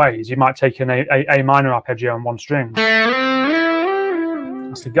different ways. You might take an A minor arpeggio on 1 string.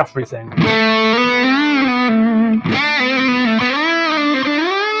 That's the Guthrie thing.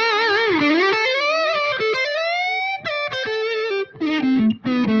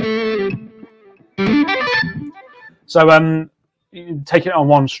 So taking it on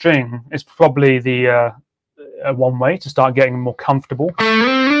 1 string is probably the one way to start getting more comfortable.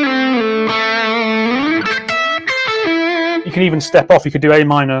 You can even step off. You could do A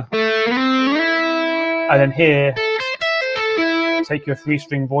minor, and then here take your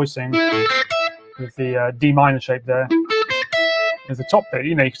 3-string voicing with the D minor shape there. There's the top bit.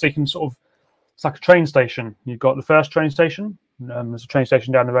 So you can sort of, it's like a train station. You've got the first train station. There's a train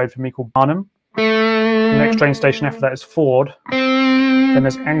station down the road for me called Barnum. The next train station after that is Ford. Then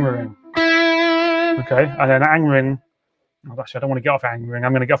there's Angmering. Okay, and then Angmering. Oh, actually, I don't want to get off Angmering.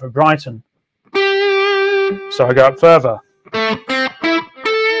 I'm going to get off at Brighton. So I go up further.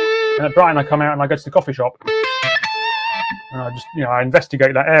 And at Brighton, I come out and I go to the coffee shop. And I just, I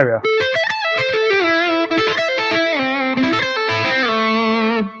investigate that area.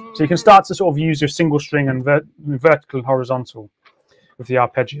 So you can start to sort of use your single string and vertical and horizontal with the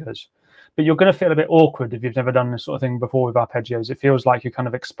arpeggios. But you're going to feel a bit awkward if you've never done this sort of thing before with arpeggios. It feels like you're kind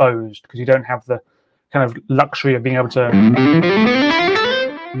of exposed because you don't have the kind of luxury of being able to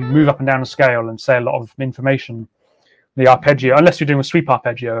move up and down the scale and say a lot of information. The arpeggio, unless you're doing a sweep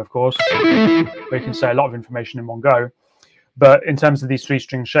arpeggio, of course, where you can say a lot of information in one go. But in terms of these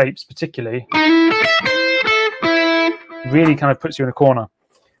 3-string shapes, particularly, really kind of puts you in a corner.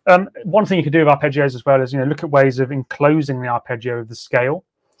 One thing you could do with arpeggios as well is, look at ways of enclosing the arpeggio with the scale.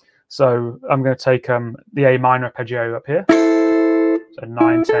 So I'm going to take the A minor arpeggio up here. So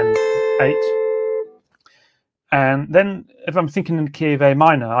 9, 10, 8. And then if I'm thinking in the key of A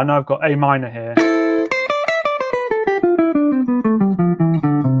minor, I know I've got A minor here.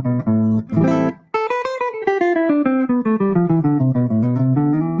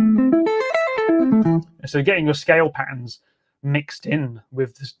 So getting your scale patterns mixed in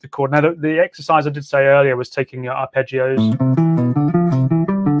with the chord. Now, the exercise I did say earlier was taking your arpeggios.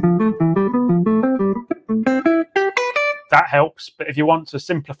 That helps, but if you want to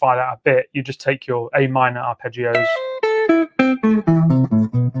simplify that a bit, you just take your A minor arpeggios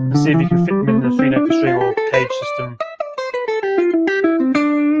and see if you can fit them in the 3-note string or cage system.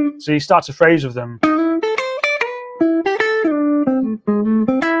 So you start to phrase with them.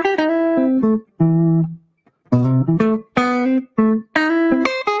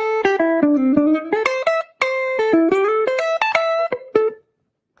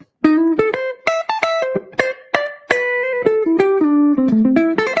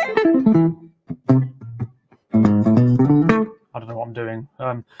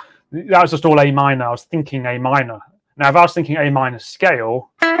 That was just all A minor. I was thinking A minor. Now, if I was thinking A minor scale,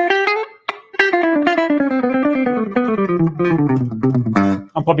 I'm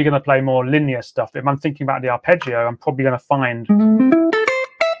probably going to play more linear stuff. If I'm thinking about the arpeggio, I'm probably going to find,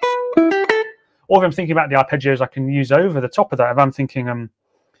 or if I'm thinking about the arpeggios I can use over the top of that, if I'm thinking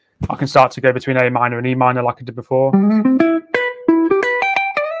I can start to go between A minor and E minor like I did before.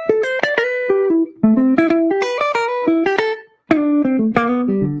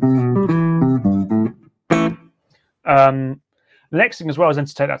 The next thing as well is then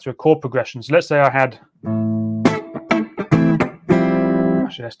to take that to a chord progression. So let's say I had,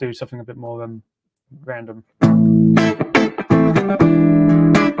 actually let's do something a bit more random.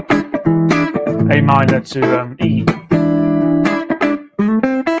 A minor to E.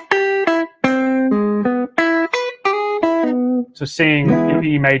 So seeing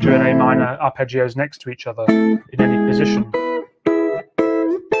E major and A minor arpeggios next to each other in any position.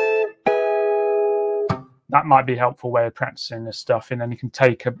 That might be a helpful way of practicing this stuff, and then you can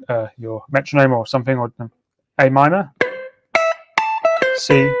take your metronome or something, or A minor,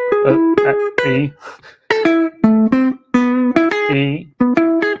 C, E, E,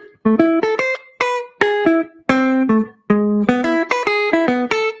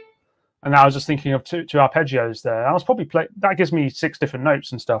 and I was just thinking of two arpeggios there. I was probably that gives me 6 different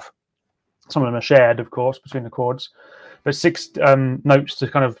notes and stuff. Some of them are shared, of course, between the chords, but 6 notes to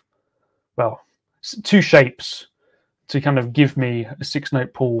kind of, well, 2 shapes to kind of give me a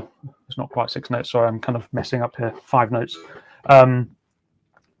 6-note pool. It's not quite 6 notes, sorry, I'm kind of messing up here. 5 notes to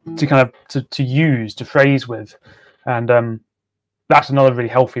kind of to use, to phrase with, and that's another really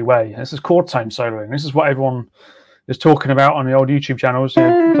healthy way. This is chord tone soloing. This is what everyone is talking about on the old YouTube channels,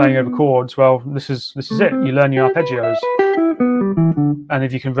 playing over chords. Well, this is it. You learn your arpeggios, and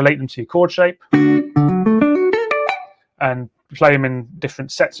if you can relate them to your chord shape and play them in different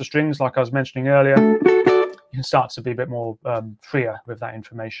sets of strings, like I was mentioning earlier, you can start to be a bit more freer with that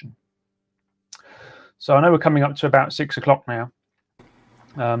information. So I know we're coming up to about 6 o'clock now.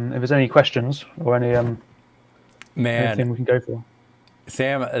 If there's any questions or any anything we can go for.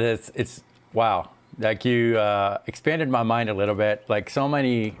 Sam, it's wow. Like you expanded my mind a little bit. Like so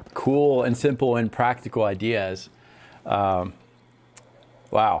many cool and simple and practical ideas. Wow,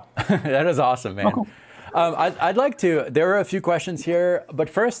 that is awesome, man. Oh, cool. I'd like to, there are a few questions here, but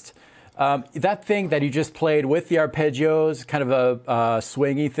first, that thing that you just played with the arpeggios, kind of a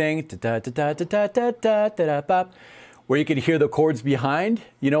swingy thing, where you could hear the chords behind.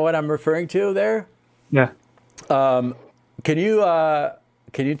 You know what I'm referring to there? Yeah. Can you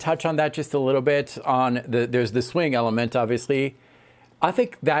touch on that just a little bit? There's the swing element, obviously. I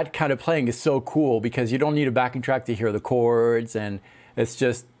think that kind of playing is so cool because you don't need a backing track to hear the chords, and it's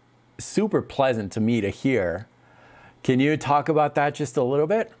just super pleasant to me to hear. Can you talk about that just a little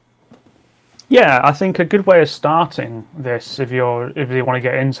bit? Yeah, I think a good way of starting this, if you want to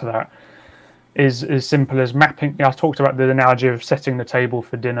get into that, is as simple as mapping. I talked about the analogy of setting the table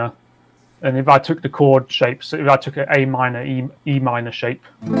for dinner, and if I took the chord shapes, if I took an A minor, E minor shape,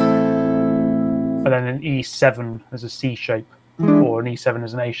 and then an E7 as a C shape, or an E7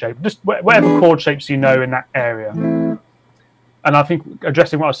 as an A shape, just whatever chord shapes you know in that area. And I think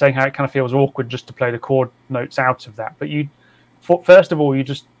addressing what I was saying, how it kind of feels awkward just to play the chord notes out of that, but you first of all, you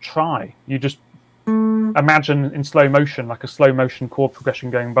just try. You just imagine in slow motion, like a slow motion chord progression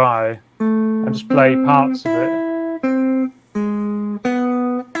going by, and just play parts of it.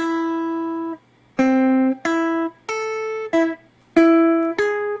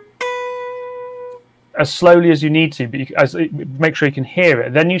 As slowly as you need to, but make sure you can hear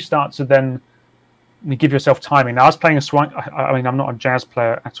it. Then you start to give yourself timing. Now, I was playing a swing. I mean, I'm not a jazz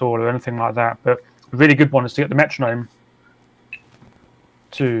player at all or anything like that, but a really good one is to get the metronome.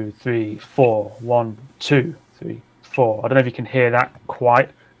 2, 3, 4, 1, 2, 3, 4. I don't know if you can hear that quite,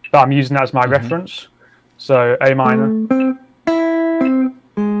 but I'm using that as my reference. So A minor,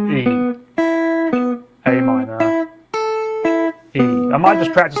 E, A minor, E. I might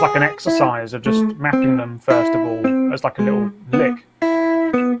just practice like an exercise of just mapping them first of all as like a little lick.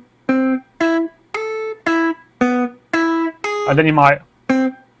 And then you might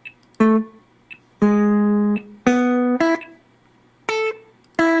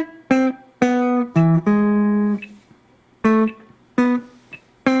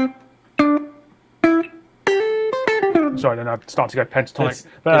sorry, then I start to go pentatonic.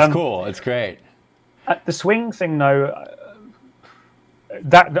 It's cool. It's great. The swing thing, though,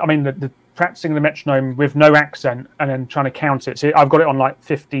 the practicing the metronome with no accent and then trying to count it. So I've got it on like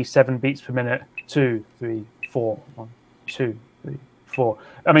 57 beats per minute. 2, 3, 4, 1, 2, 3, 4.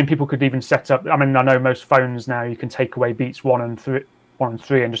 I mean, people could even set up. I mean, I know most phones now you can take away beats 1 and 3,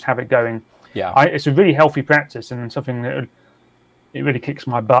 and just have it going. Yeah, it's a really healthy practice and something that it really kicks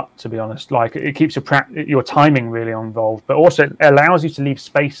my butt, to be honest. Like, it keeps your timing really involved, but also it allows you to leave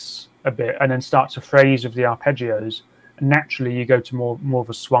space a bit and then start to phrase with the arpeggios. And naturally, you go to more of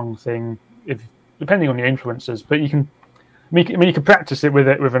a swung thing, depending on your influences. But you can practice it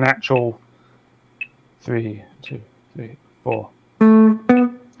with an actual 3, 2, 3, 4.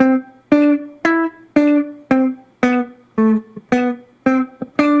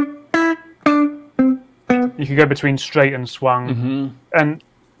 You can go between straight and swung, and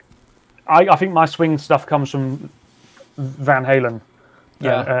I think my swing stuff comes from Van Halen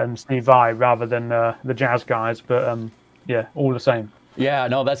and Steve Vai rather than the jazz guys, but yeah, all the same. Yeah,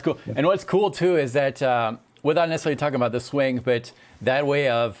 no, that's cool. Yeah. And what's cool too is that without necessarily talking about the swing, but that way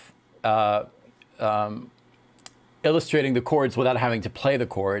of illustrating the chords without having to play the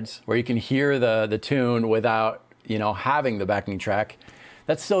chords, where you can hear the tune without having the backing track.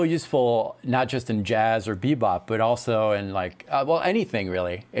 That's so useful, not just in jazz or bebop, but also in like, anything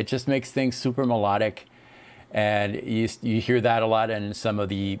really. It just makes things super melodic. And you hear that a lot in some of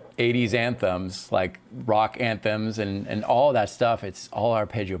the 80s anthems, like rock anthems and all that stuff. It's all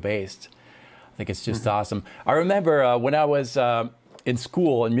arpeggio based. I think it's just awesome. I remember when I was in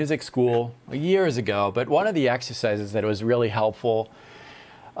school, in music school, years ago, but one of the exercises that was really helpful,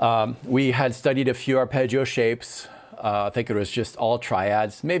 we had studied a few arpeggio shapes. I think it was just all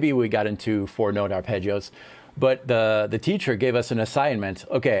triads. Maybe we got into 4-note arpeggios, but the teacher gave us an assignment.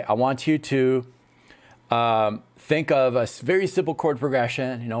 Okay, I want you to think of a very simple chord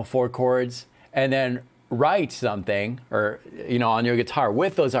progression, 4 chords, and then write something, or on your guitar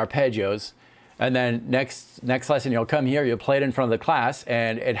with those arpeggios. And then next lesson, you'll come here, you'll play it in front of the class,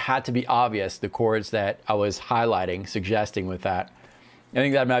 and it had to be obvious, the chords that I was highlighting, suggesting with that. I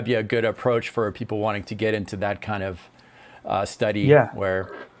think that might be a good approach for people wanting to get into that kind of study. Yeah.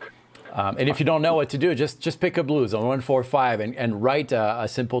 Where, and if you don't know what to do, just pick a blues on 1-4-5 and write a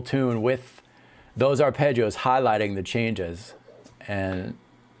simple tune with those arpeggios highlighting the changes, and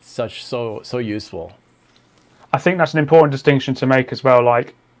so useful. I think that's an important distinction to make as well.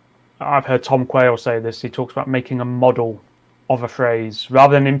 Like, I've heard Tom Quayle say this. He talks about making a model of a phrase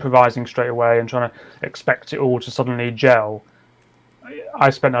rather than improvising straight away and trying to expect it all to suddenly gel. I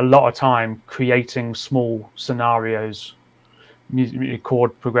spent a lot of time creating small scenarios,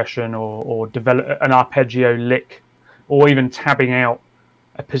 chord progression, or develop an arpeggio lick, or even tabbing out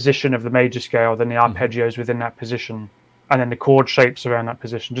a position of the major scale, then the arpeggios within that position, and then the chord shapes around that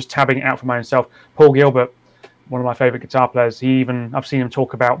position, just tabbing it out for myself. Paul Gilbert, one of my favorite guitar players, I've seen him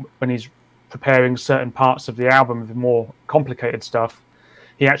talk about when he's preparing certain parts of the album with more complicated stuff,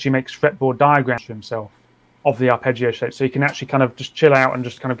 he actually makes fretboard diagrams for himself of the arpeggio shape, so you can actually kind of just chill out and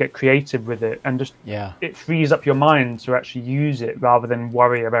just kind of get creative with it, and just it frees up your mind to actually use it rather than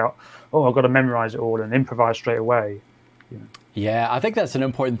worry about, I've got to memorize it all and improvise straight away. Yeah, I think that's an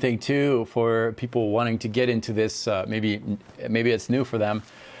important thing too for people wanting to get into this. Maybe it's new for them.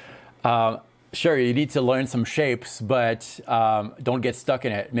 Sure, you need to learn some shapes, but don't get stuck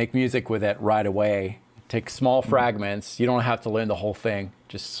in it. Make music with it right away. Take small fragments. You don't have to learn the whole thing.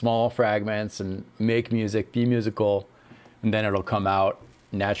 Just small fragments, and make music, be musical, and then it'll come out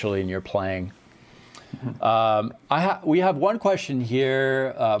naturally in your playing. We have one question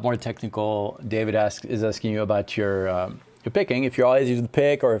here, more technical. David is asking you about your picking, if you always use the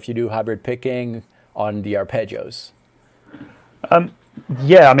pick or if you do hybrid picking on the arpeggios.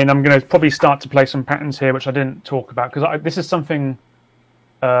 Yeah, I mean, I'm going to probably start to play some patterns here, which I didn't talk about, because this is something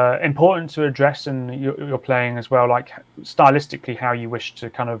important to address in your playing as well, like stylistically how you wish to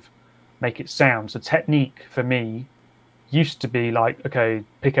kind of make it sound. So technique for me used to be like, okay,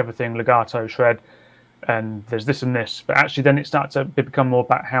 pick everything, legato, shred, and there's this and this. But actually then it starts to become more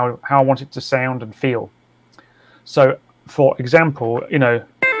about how I want it to sound and feel. So for example, you know,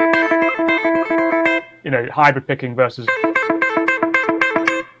 hybrid picking versus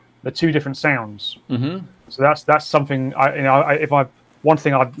the two different sounds. Mm-hmm. So that's something one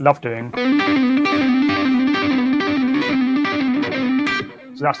thing I love doing.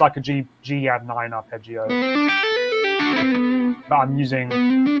 So that's like a G add 9 arpeggio, but I'm using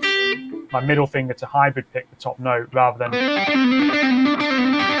my middle finger to hybrid pick the top note rather than.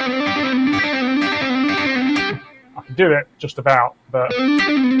 I can do it just about, but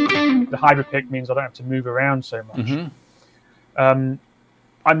the hybrid pick means I don't have to move around so much. Mm-hmm.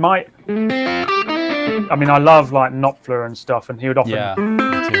 I might. I mean, I love like Knopfler and stuff, and he would often. Yeah, me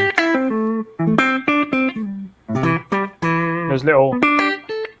too. There's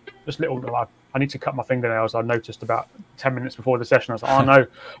just little. I need to cut my fingernails. I noticed about 10 minutes before the session. I was like, oh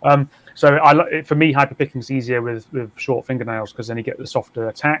no. So for me, hyper picking is easier with short fingernails because then you get the softer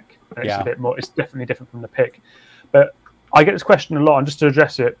attack. And it's a bit more. It's definitely different from the pick. But I get this question a lot, and just to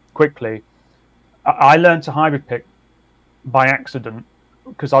address it quickly, I learned to hybrid pick by accident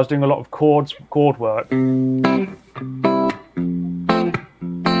because I was doing a lot of chord work in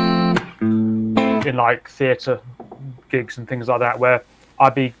like theatre gigs and things like that, where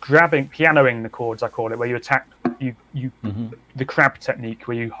I'd be pianoing the chords, I call it, where you attack the crab technique,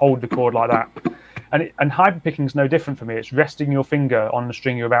 where you hold the chord like that. And hybrid picking is no different for me. It's resting your finger on the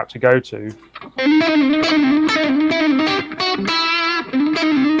string you're about to go to.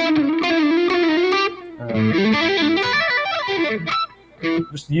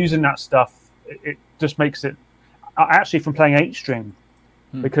 Just using that stuff, it just makes it. Actually, from playing 8-string,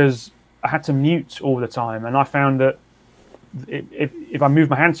 because I had to mute all the time, and I found that if I moved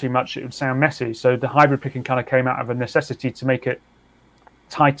my hand too much, it would sound messy. So the hybrid picking kind of came out of a necessity to make it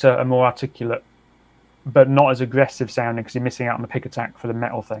tighter and more articulate, but not as aggressive sounding because you're missing out on the pick attack for the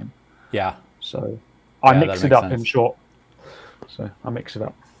metal thing. Yeah. So I mix it up in short. So I mix it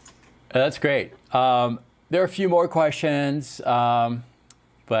up. That's great. There are a few more questions,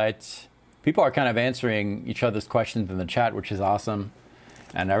 but people are kind of answering each other's questions in the chat, which is awesome,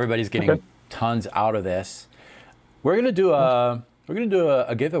 and everybody's getting tons out of this. We're gonna do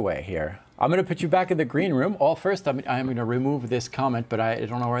a giveaway here. I'm gonna put you back in the green room. Oh, first I'm gonna remove this comment, but I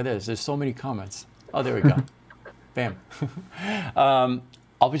don't know where it is. There's so many comments. Oh, there we go. Bam.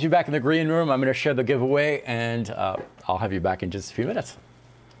 I'll put you back in the green room. I'm gonna share the giveaway, and I'll have you back in just a few minutes.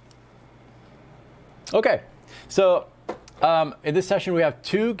 Okay, so in this session we have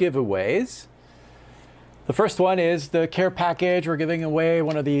 2 giveaways. The first one is the care package. We're giving away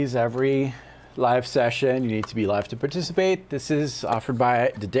one of these every live session. You need to be live to participate. This is offered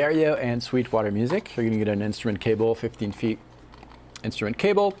by D'Addario and Sweetwater Music. You're going to get an instrument cable, 15 feet instrument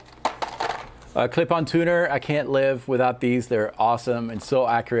cable. Clip-on tuner. I can't live without these. They're awesome and so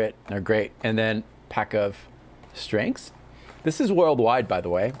accurate. They're great. And then pack of strings. This is worldwide, by the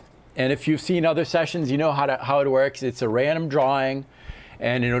way. And if you've seen other sessions, you know how it works. It's a random drawing.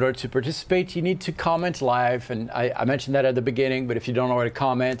 And in order to participate, you need to comment live. And I mentioned that at the beginning, but if you don't know where to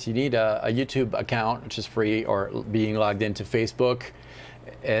comment, you need a YouTube account, which is free, or being logged into Facebook.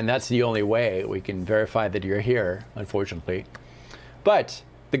 And that's the only way we can verify that you're here, unfortunately. But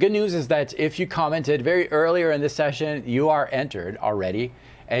the good news is that if you commented very earlier in this session, you are entered already.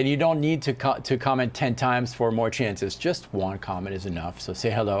 And you don't need to comment 10 times for more chances. Just one comment is enough. So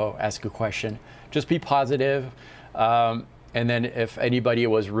say hello, ask a question, just be positive. And then if anybody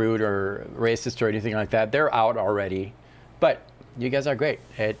was rude or racist or anything like that, they're out already. But you guys are great.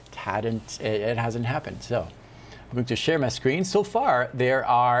 It hasn't happened. So I'm going to share my screen. So far, there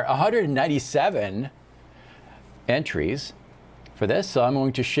are 197 entries for this. So I'm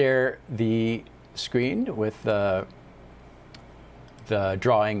going to share the screen with the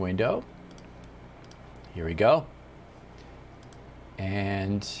drawing window. Here we go.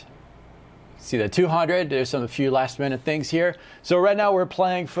 And see the 200, there's a few last minute things here. So right now we're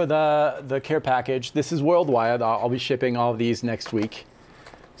playing for the care package. This is worldwide. I'll be shipping all of these next week.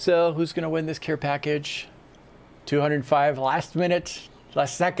 So who's gonna win this care package? 205 last minute,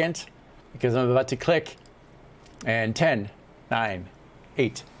 last second, because I'm about to click. And 10, 9,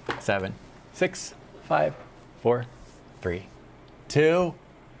 8, 7, 6, 5, 4, 3, 2,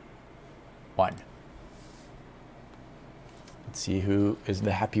 1. Let's see who is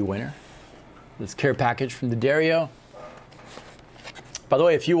the happy winner. This care package from the Dario. By the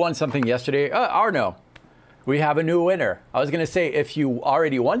way, if you won something yesterday, Arno, we have a new winner. I was going to say, if you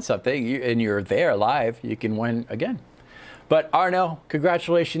already won something and you're there live, you can win again. But Arno,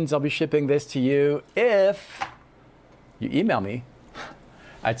 congratulations. I'll be shipping this to you if you email me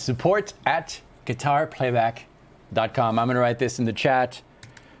at support@guitarplayback.com. I'm going to write this in the chat.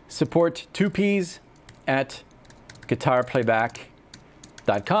 Support 2Ps at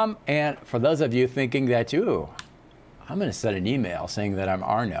guitarplayback.com. And for those of you thinking that, ooh, I'm going to send an email saying that I'm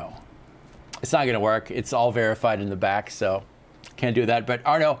Arno. It's not going to work. It's all verified in the back, so can't do that. But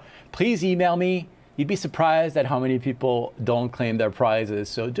Arno, please email me. You'd be surprised at how many people don't claim their prizes.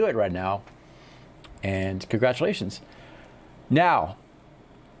 So do it right now. And congratulations. Now,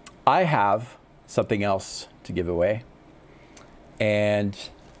 I have something else to give away. And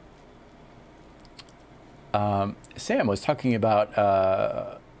Sam was talking about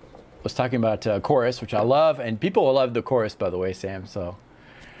chorus, which I love, and people will love the chorus, by the way, Sam. So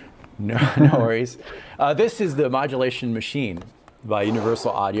no worries. This is the modulation machine by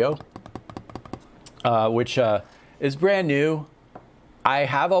Universal Audio, which is brand new. I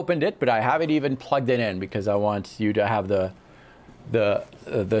have opened it, but I haven't even plugged it in because I want you to have the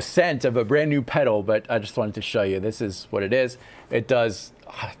scent of a brand new pedal. But I just wanted to show you. This is what it is. It does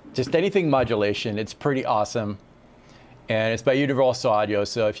just anything modulation. It's pretty awesome. And it's by Universal Audio.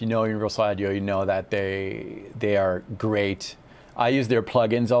 So if you know Universal Audio, you know that they are great. I use their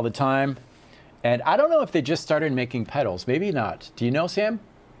plugins all the time. And I don't know if they just started making pedals. Maybe not. Do you know, Sam?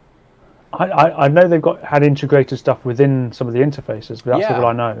 I know they've had integrated stuff within some of the interfaces, but that's all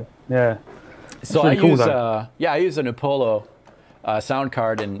I know. Yeah. So really I use an Apollo sound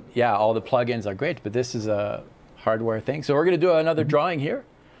card, and yeah, all the plugins are great, but this is a hardware thing. So we're going to do another drawing here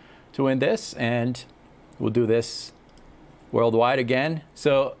to win this, and we'll do this worldwide again.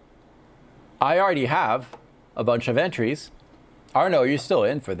 So I already have a bunch of entries. Arno, you're still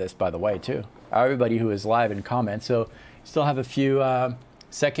in for this, by the way, too. Everybody who is live and comments. So still have a few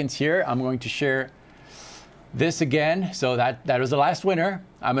seconds here. I'm going to share this again. So that was the last winner.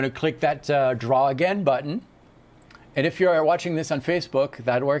 I'm going to click that draw again button. And if you're watching this on Facebook,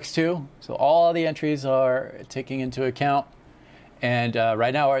 that works too. So all the entries are taking into account. And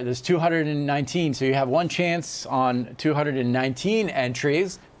right now there's 219. So you have one chance on 219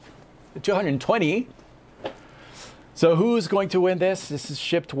 entries, 220. So who's going to win this? This is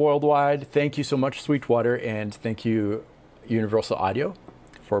shipped worldwide. Thank you so much, Sweetwater. And thank you, Universal Audio,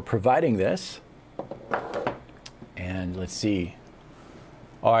 for providing this. And let's see.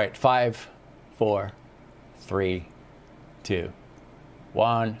 All right, 5, 4, 3, 2,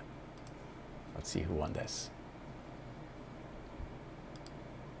 1. Let's see who won this.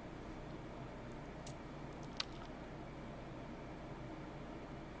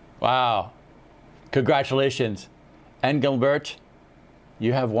 Wow. Congratulations. Engelbert,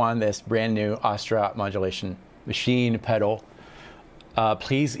 you have won this brand new Astra modulation machine pedal.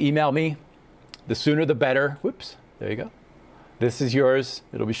 Please email me. The sooner the better. Whoops, there you go. This is yours.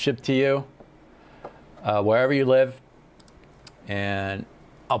 It'll be shipped to you wherever you live, and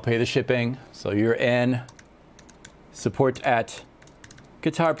I'll pay the shipping. So you're in.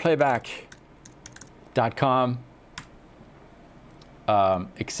 support@guitarplayback.com.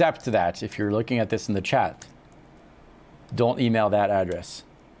 Except that if you're looking at this in the chat, don't email that address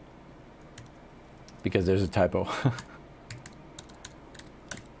because there's a typo.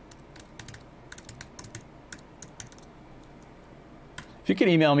 If you can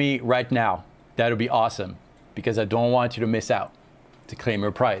email me right now, that would be awesome because I don't want you to miss out to claim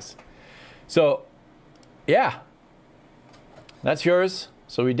your prize. So yeah, that's yours.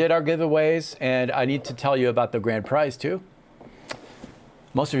 So we did our giveaways, and I need to tell you about the grand prize too.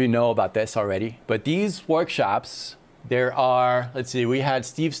 Most of you know about this already, but these workshops, there are, let's see, we had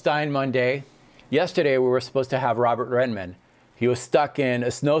Steve Stine Monday. Yesterday, we were supposed to have Robert Redman. He was stuck in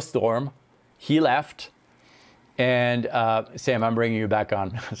a snowstorm. He left. And Sam, I'm bringing you back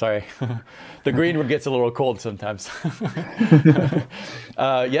on. Sorry. The green room gets a little cold sometimes.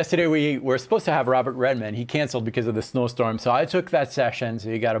 Yesterday, we were supposed to have Robert Redman. He canceled because of the snowstorm. So I took that session. So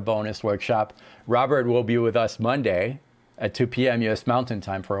you got a bonus workshop. Robert will be with us Monday at 2 p.m. US Mountain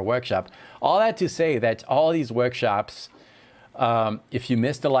Time for a workshop. All that to say that all these workshops, if you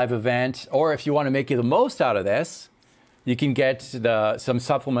missed a live event, or if you want to make the most out of this, you can get some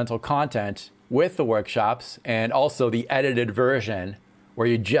supplemental content with the workshops, and also the edited version where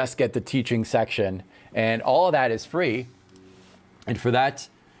you just get the teaching section, and all of that is free. And for that,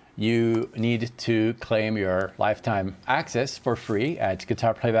 you need to claim your lifetime access for free at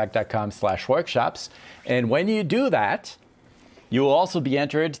guitarplayback.com/workshops. And when you do that, you will also be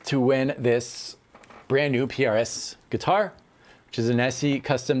entered to win this brand new PRS guitar, which is an SE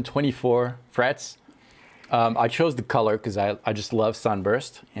Custom 24 frets. I chose the color because I just love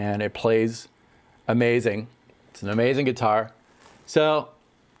Sunburst, and it plays amazing. It's an amazing guitar. So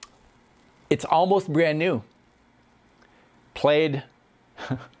it's almost brand new. Played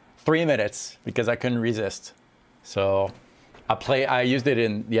 3 minutes because I couldn't resist. So I used it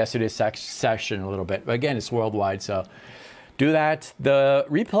in yesterday's session a little bit. But again, it's worldwide, so do that. The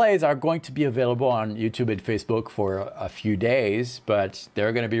replays are going to be available on YouTube and Facebook for a few days, but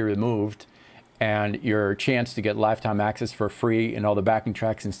they're going to be removed. And your chance to get lifetime access for free and all the backing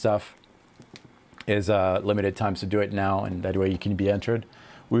tracks and stuff is limited time, so do it now, and that way you can be entered.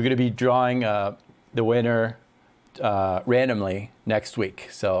 We're going to be drawing the winner randomly next week,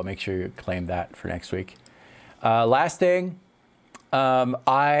 so make sure you claim that for next week. Last thing,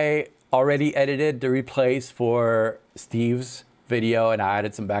 I already edited the replays for Steve's video, and I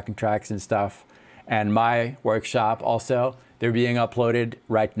added some backing tracks and stuff, and my workshop also. They're being uploaded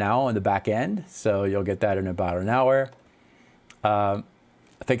right now on the back end, so you'll get that in about an hour. I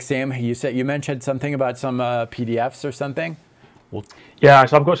think, Sam, you mentioned something about some PDFs or something. Yeah,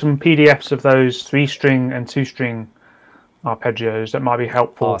 so I've got some PDFs of those 3-string and 2-string arpeggios that might be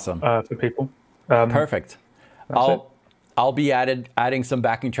helpful. Awesome. For people. Perfect. I'll be adding some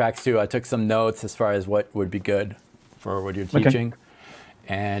backing tracks too. I took some notes as far as what would be good for what you're teaching.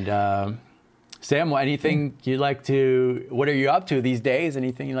 Okay. And Sam, anything you'd like to? What are you up to these days?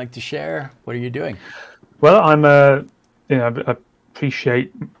 Anything you'd like to share? What are you doing? Well, I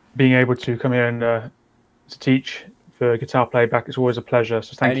appreciate being able to come here and to teach for Guitar Playback. It's always a pleasure.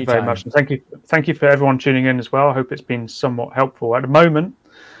 So thank you very much, and thank you for everyone tuning in as well. I hope it's been somewhat helpful. At the moment,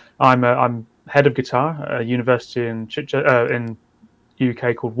 I'm head of guitar at a university in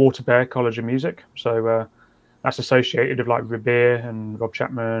UK called Waterbury College of Music. So that's associated with like Revere and Rob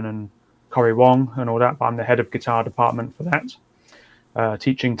Chapman and Corey Wong and all that, but I'm the head of guitar department for that,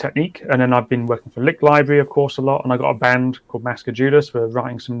 teaching technique. And then I've been working for Lick Library, of course, a lot, and I got a band called Masker Judas. We're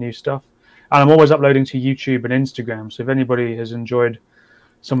writing some new stuff, and I'm always uploading to YouTube and Instagram. So if anybody has enjoyed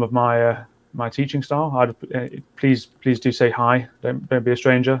some of my my teaching style, please do say hi. Don't be a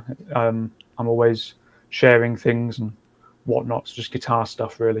stranger. I'm always sharing things and whatnot. It's just guitar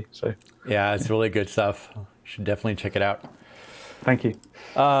stuff, really. So yeah, it's really good stuff. You should definitely check it out. Thank you.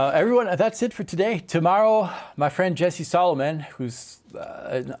 Everyone, that's it for today. Tomorrow, my friend Jesse Solomon, who's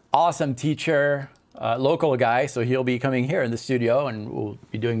an awesome teacher, local guy, so he'll be coming here in the studio and we'll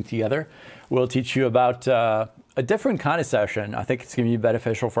be doing together. We'll teach you about a different kind of session. I think it's going to be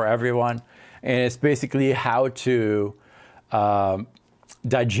beneficial for everyone. And it's basically how to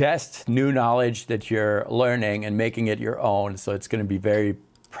digest new knowledge that you're learning and making it your own. So it's going to be very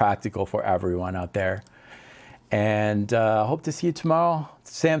practical for everyone out there. And hope to see you tomorrow.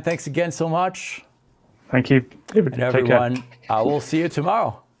 Sam, thanks again so much. Thank you. And everyone, I will see you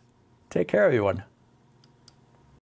tomorrow. Take care, everyone.